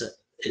 it's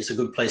a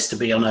good place to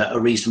be on a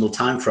reasonable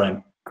time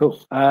frame. Cool.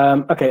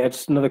 Okay,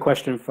 just another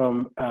question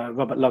from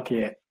Robert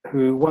Lockyer,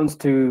 who wants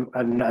to,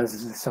 and as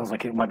it sounds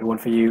like it might be one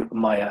for you,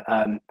 Maya,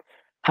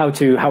 how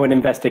an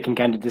investor can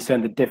kind of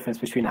discern the difference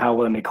between how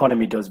well an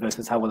economy does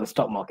versus how well the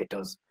stock market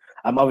does.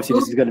 Obviously,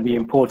 this is going to be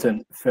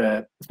important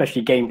for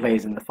especially game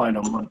players in the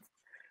final month.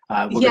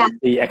 We're going to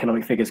see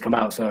economic figures come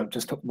out. So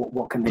just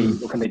what can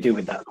they do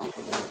with that?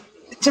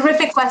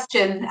 Terrific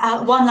question.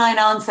 One-line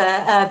answer: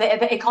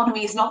 the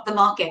economy is not the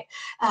market,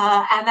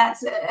 and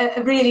that's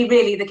really,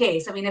 really the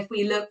case. I mean, if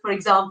we look, for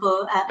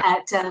example,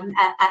 at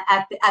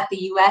the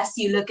US,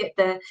 you look at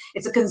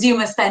it's a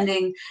consumer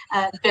spending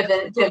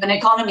driven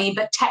economy,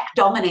 but tech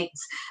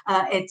dominates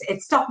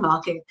its stock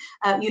market.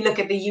 You look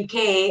at the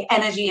UK,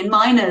 energy and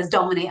miners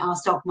dominate our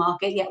stock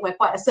market, yet we're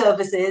quite a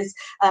services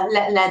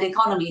led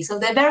economy. So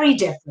they're very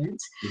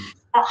different.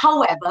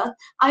 However,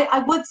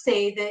 I would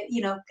say that,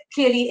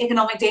 clearly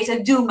economic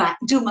data do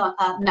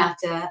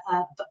matter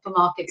for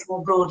markets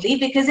more broadly,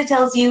 because it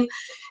tells you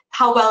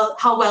how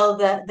well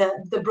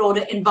the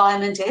broader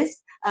environment is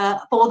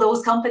for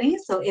those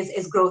companies. So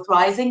is growth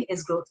rising?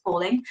 Is growth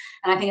falling?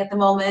 And I think at the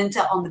moment,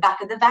 on the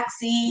back of the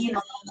vaccine,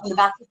 on the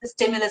back of the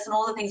stimulus and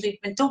all the things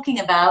we've been talking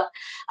about,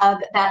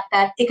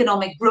 that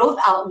economic growth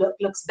outlook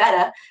looks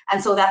better.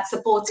 And so that's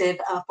supportive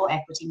for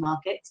equity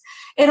markets.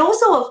 It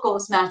also, of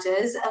course,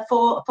 matters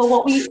for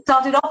what we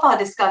started off our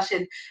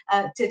discussion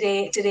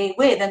today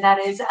with, and that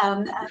is,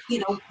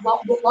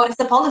 what is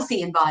the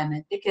policy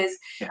environment? Because,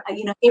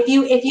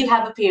 if you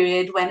have a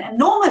period when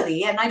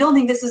normally, and I don't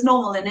think this is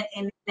normal in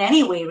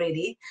any way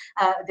really,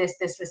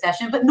 this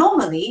recession, but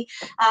normally,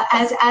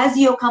 as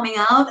you're coming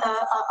out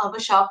of a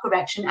sharp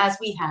correction, as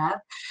we have,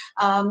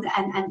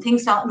 and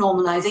things start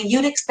normalizing,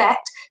 you'd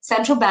expect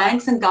central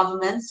banks and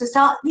governments to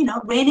start,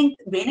 reining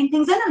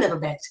things in a little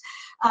bit.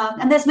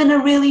 And there's been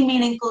a really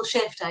meaningful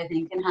shift, I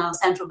think, in how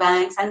central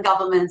banks and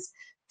governments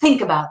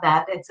think about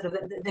that. It's sort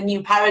of the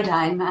new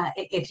paradigm,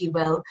 if you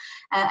will.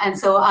 And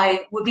so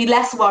I would be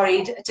less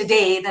worried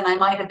today than I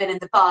might have been in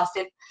the past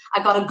if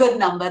I got a good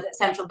number that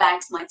central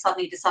banks might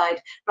suddenly decide,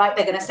 right,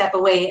 they're going to step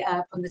away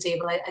from the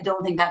table. I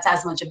don't think that's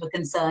as much of a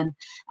concern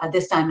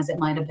this time as it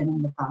might have been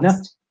in the past. Yeah,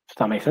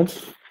 that makes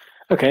sense.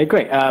 Okay,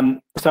 great.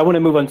 So I want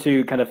to move on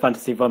to kind of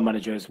fantasy fund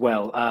manager as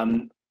well.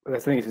 I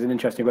think this is an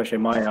interesting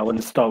question, Maya. I want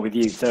to start with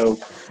you. So,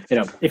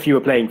 if you were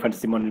playing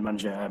fantasy money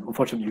manager,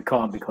 unfortunately you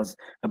can't, because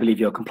I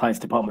believe your compliance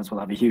departments will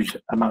have a huge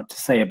amount to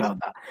say about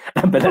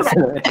that. But that's,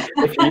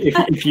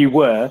 if you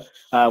were,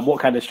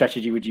 what kind of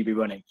strategy would you be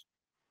running?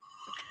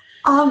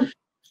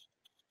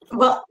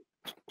 Well,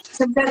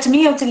 so to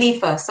me or to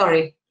Leigh first?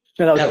 Sorry.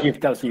 No, that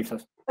was you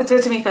first.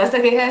 To me first.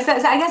 Okay, so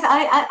I guess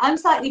I'm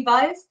slightly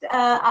biased.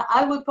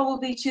 I would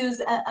probably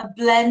choose a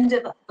blend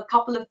of a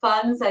couple of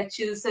funds. I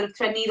choose sort of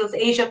Threadneedle's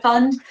Asia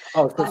fund.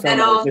 Oh,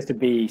 so this would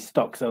be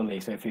stocks only.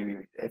 So if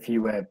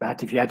you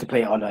had to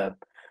play it on a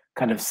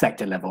kind of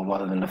sector level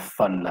rather than a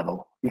fund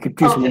level, you could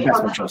do some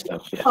investment trust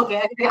stuff. Yeah.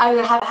 Okay, I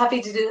would have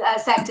happy to do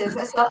sectors.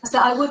 So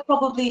I would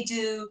probably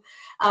do.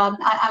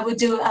 I would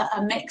do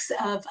a mix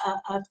of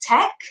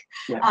tech.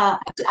 Yeah.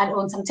 I'd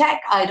own some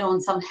tech, I'd own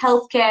some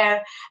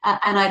healthcare,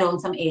 and I'd own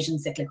some Asian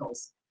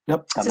cyclicals.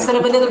 Yep. So sort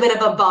of a little bit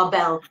of a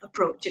barbell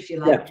approach, if you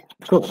like.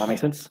 Yeah, cool. That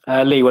makes sense.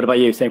 Leigh, what about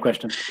you? Same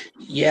question.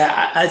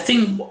 Yeah, I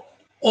think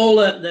all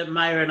that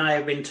Maya and I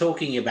have been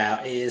talking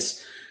about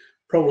is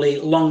probably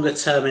longer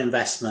term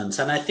investments.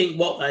 And I think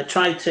what I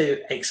tried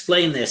to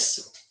explain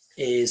this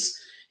is,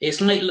 it's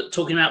like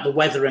talking about the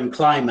weather and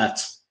climate.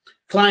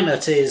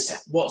 Climate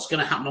is what's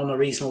going to happen on a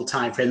reasonable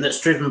time frame that's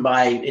driven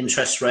by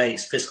interest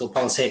rates, fiscal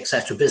policy,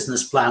 etc.,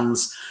 business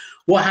plans.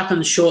 What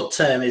happens short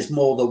term is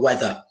more the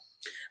weather.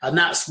 And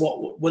that's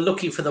what we're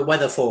looking for, the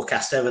weather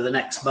forecast over the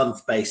next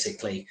month,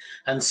 basically.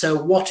 And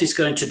so what is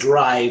going to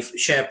drive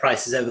share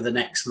prices over the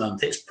next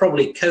month? It's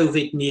probably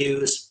COVID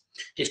news.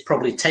 It's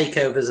probably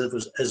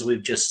takeovers, as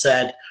we've just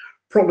said,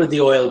 probably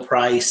the oil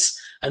price.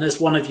 And as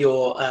one of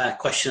your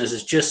questioners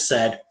has just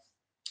said,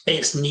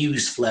 it's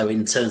news flow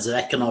in terms of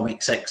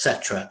economics,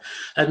 etc.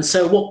 And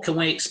so what can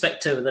we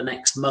expect over the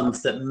next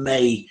month that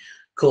may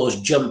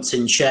cause jumps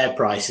in share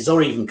prices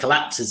or even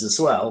collapses as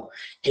well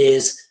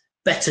is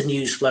better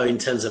news flow in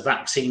terms of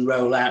vaccine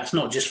rollouts,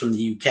 not just from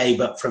the UK,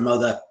 but from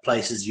other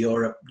places,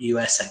 Europe,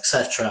 US,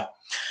 etc.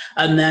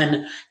 And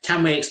then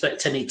can we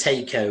expect any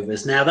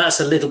takeovers? Now, that's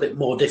a little bit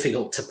more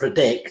difficult to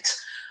predict.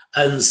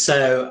 And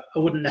so I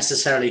wouldn't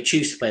necessarily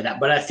choose to play that,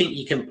 but I think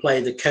you can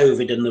play the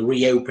COVID and the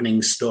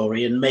reopening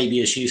story. And maybe,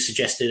 as you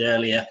suggested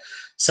earlier,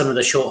 some of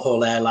the short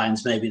haul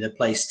airlines may be the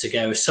place to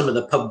go. Some of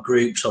the pub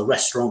groups or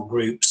restaurant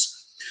groups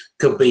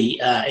could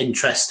be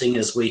interesting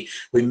as we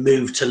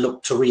move to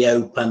look to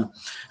reopen.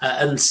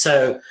 And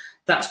so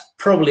that's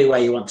probably where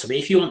you want to be.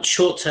 If you want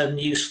short-term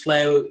news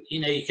flow,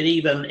 you could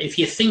even, if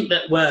you think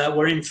that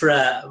we're in for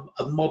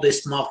a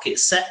modest market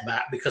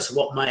setback because of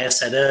what Maya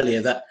said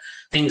earlier, that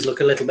things look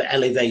a little bit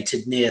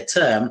elevated near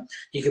term,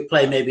 you could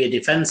play maybe a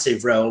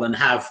defensive role and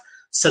have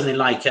something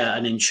like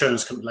an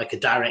insurance company, like a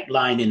Direct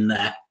Line in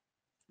there,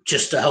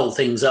 just to hold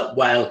things up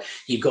while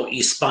you've got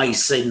your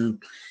Spice in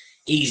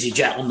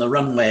EasyJet on the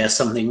runway or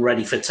something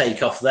ready for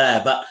takeoff there.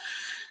 But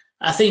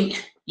I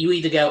think you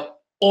either go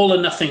all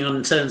or nothing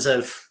in terms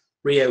of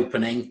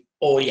reopening,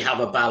 or you have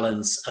a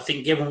balance. I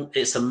think given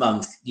it's a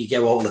month, you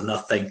go all or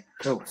nothing.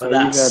 Cool. So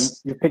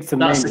that's you picked some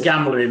that's names. the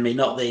gambler in me,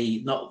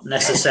 not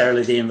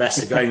necessarily the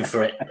investor going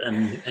for it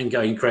and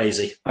going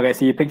crazy. Okay,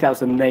 so you picked out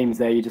some names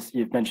there.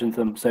 You've mentioned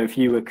them. So if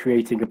you were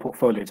creating a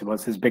portfolio to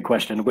us, this big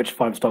question: which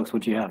 5 stocks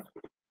would you have?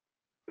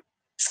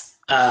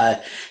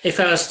 If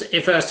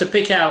I was to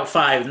pick out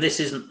 5, and this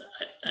isn't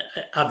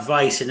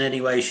advice in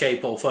any way,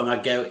 shape, or form,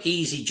 I'd go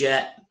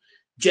EasyJet,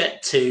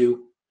 Jet2,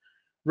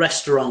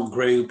 Restaurant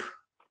Group,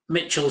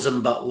 Mitchells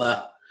and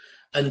Butler,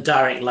 and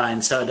Direct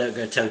Line, so I don't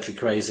go totally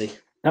crazy.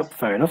 Yep,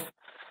 fair enough.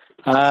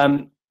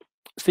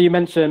 So you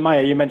mentioned,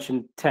 Maya, you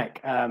mentioned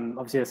tech.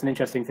 Obviously, that's an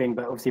interesting thing,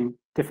 but obviously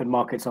different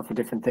markets offer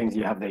different things.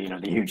 You have the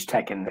the huge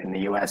tech in the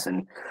US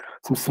and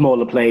some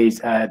smaller plays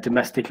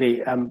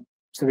domestically.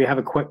 So we have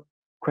a quick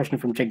question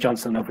from Jake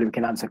Johnson. Hopefully, we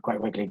can answer quite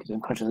quickly because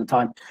I'm conscious of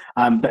time.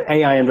 But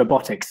AI and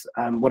robotics.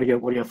 What are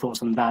your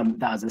thoughts on that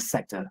as a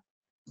sector?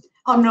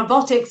 On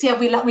robotics, yeah,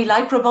 we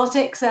like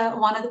robotics.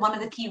 One of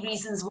the key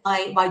reasons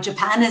why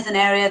Japan is an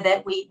area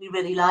that we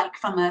really like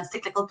from a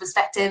cyclical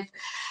perspective.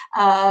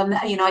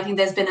 I think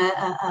there's been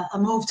a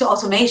move to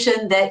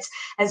automation that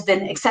has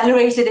been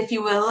accelerated, if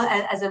you will,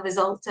 as a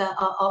result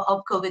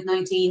of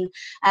COVID-19.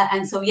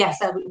 And so,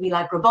 yes, we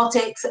like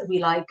robotics. We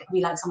like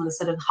some of the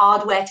sort of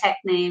hardware tech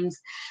names,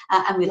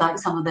 and we like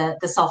some of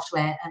the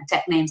software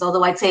tech names.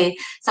 Although I'd say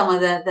some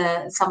of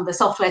the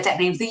software tech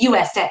names, the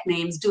US tech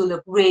names, do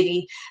look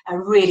really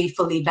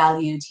fully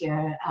valued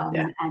here,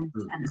 and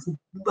it's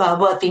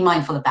worth being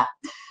mindful of that.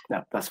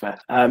 No, that's fair.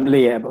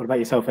 Leigh, what about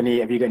yourself? Have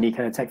you got any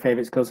kind of tech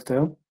favorites closer to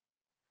home?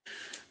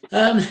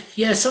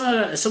 Yeah,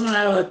 some of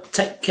our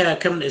tech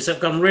companies have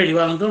gone really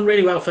well and done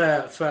really well for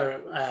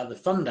the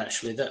fund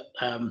actually that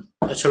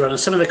to run. And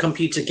some of the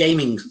computer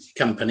gaming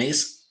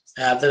companies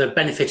that have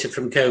benefited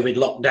from COVID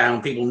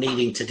lockdown, people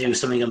needing to do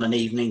something on an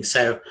evening.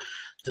 So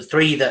the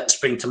 3 that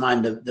spring to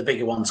mind, the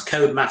bigger ones: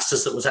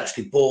 Codemasters, that was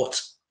actually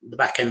bought at the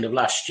back end of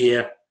last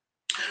year;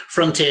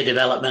 Frontier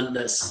Development,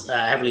 that's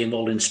heavily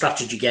involved in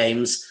strategy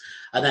games;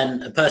 and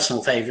then a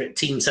personal favourite,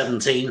 Team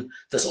 17,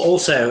 that's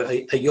also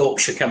a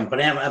Yorkshire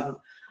company.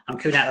 I'm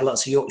coming out with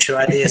lots of Yorkshire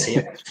ideas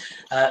here.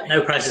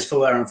 No prizes for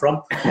where I'm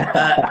from.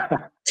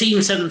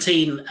 Team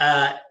 17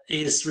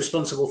 is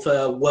responsible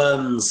for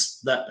Worms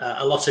that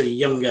a lot of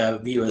younger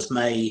viewers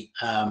may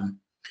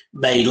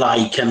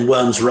like, and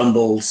Worms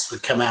Rumbles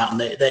have come out, and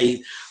they're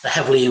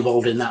heavily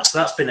involved in that. So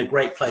that's been a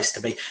great place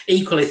to be.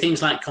 Equally,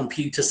 things like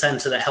Computer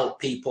Centre that help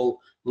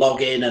people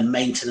log in and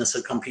maintenance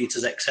of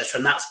computers, etc.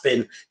 And that's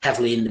been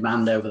heavily in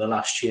demand over the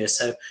last year.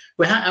 So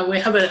we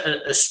have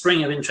a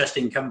string of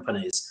interesting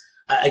companies.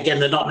 Again,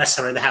 they're not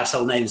necessarily the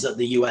household names that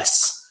the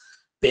US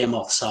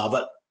behemoths are,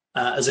 but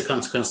as a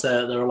consequence,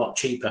 they're a lot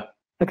cheaper.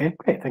 Okay,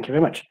 great. Thank you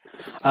very much.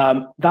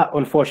 That,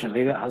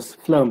 unfortunately, that has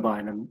flown by.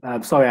 And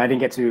I'm sorry I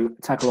didn't get to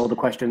tackle all the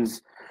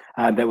questions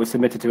that were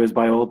submitted to us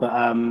by all. But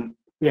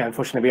yeah,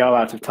 unfortunately, we are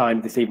out of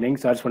time this evening.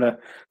 So I just want to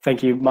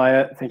thank you,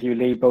 Maya, thank you,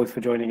 Leigh, both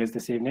for joining us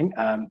this evening.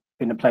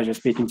 Been a pleasure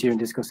speaking to you and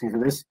discussing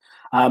this.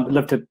 I'd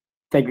love to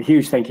take a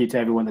huge thank you to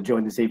everyone that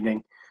joined this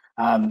evening.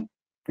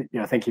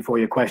 Thank you for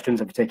your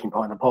questions and for taking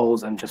part in the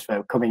polls and just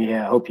for coming here.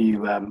 I hope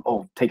you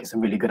all taken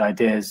some really good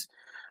ideas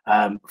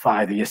for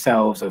either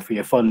yourselves or for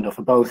your fund or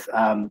for both.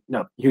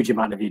 Huge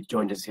amount of you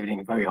joined us this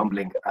evening. Very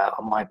humbling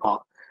on my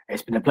part.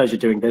 It's been a pleasure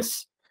doing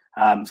this.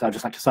 So I'd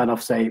just like to sign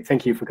off, say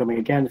thank you for coming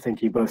again.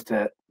 Thank you both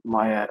to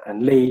Maya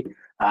and Leigh.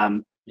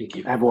 Thank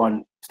you.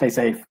 Everyone, stay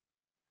safe.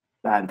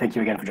 And thank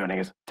you again for joining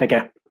us. Take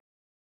care.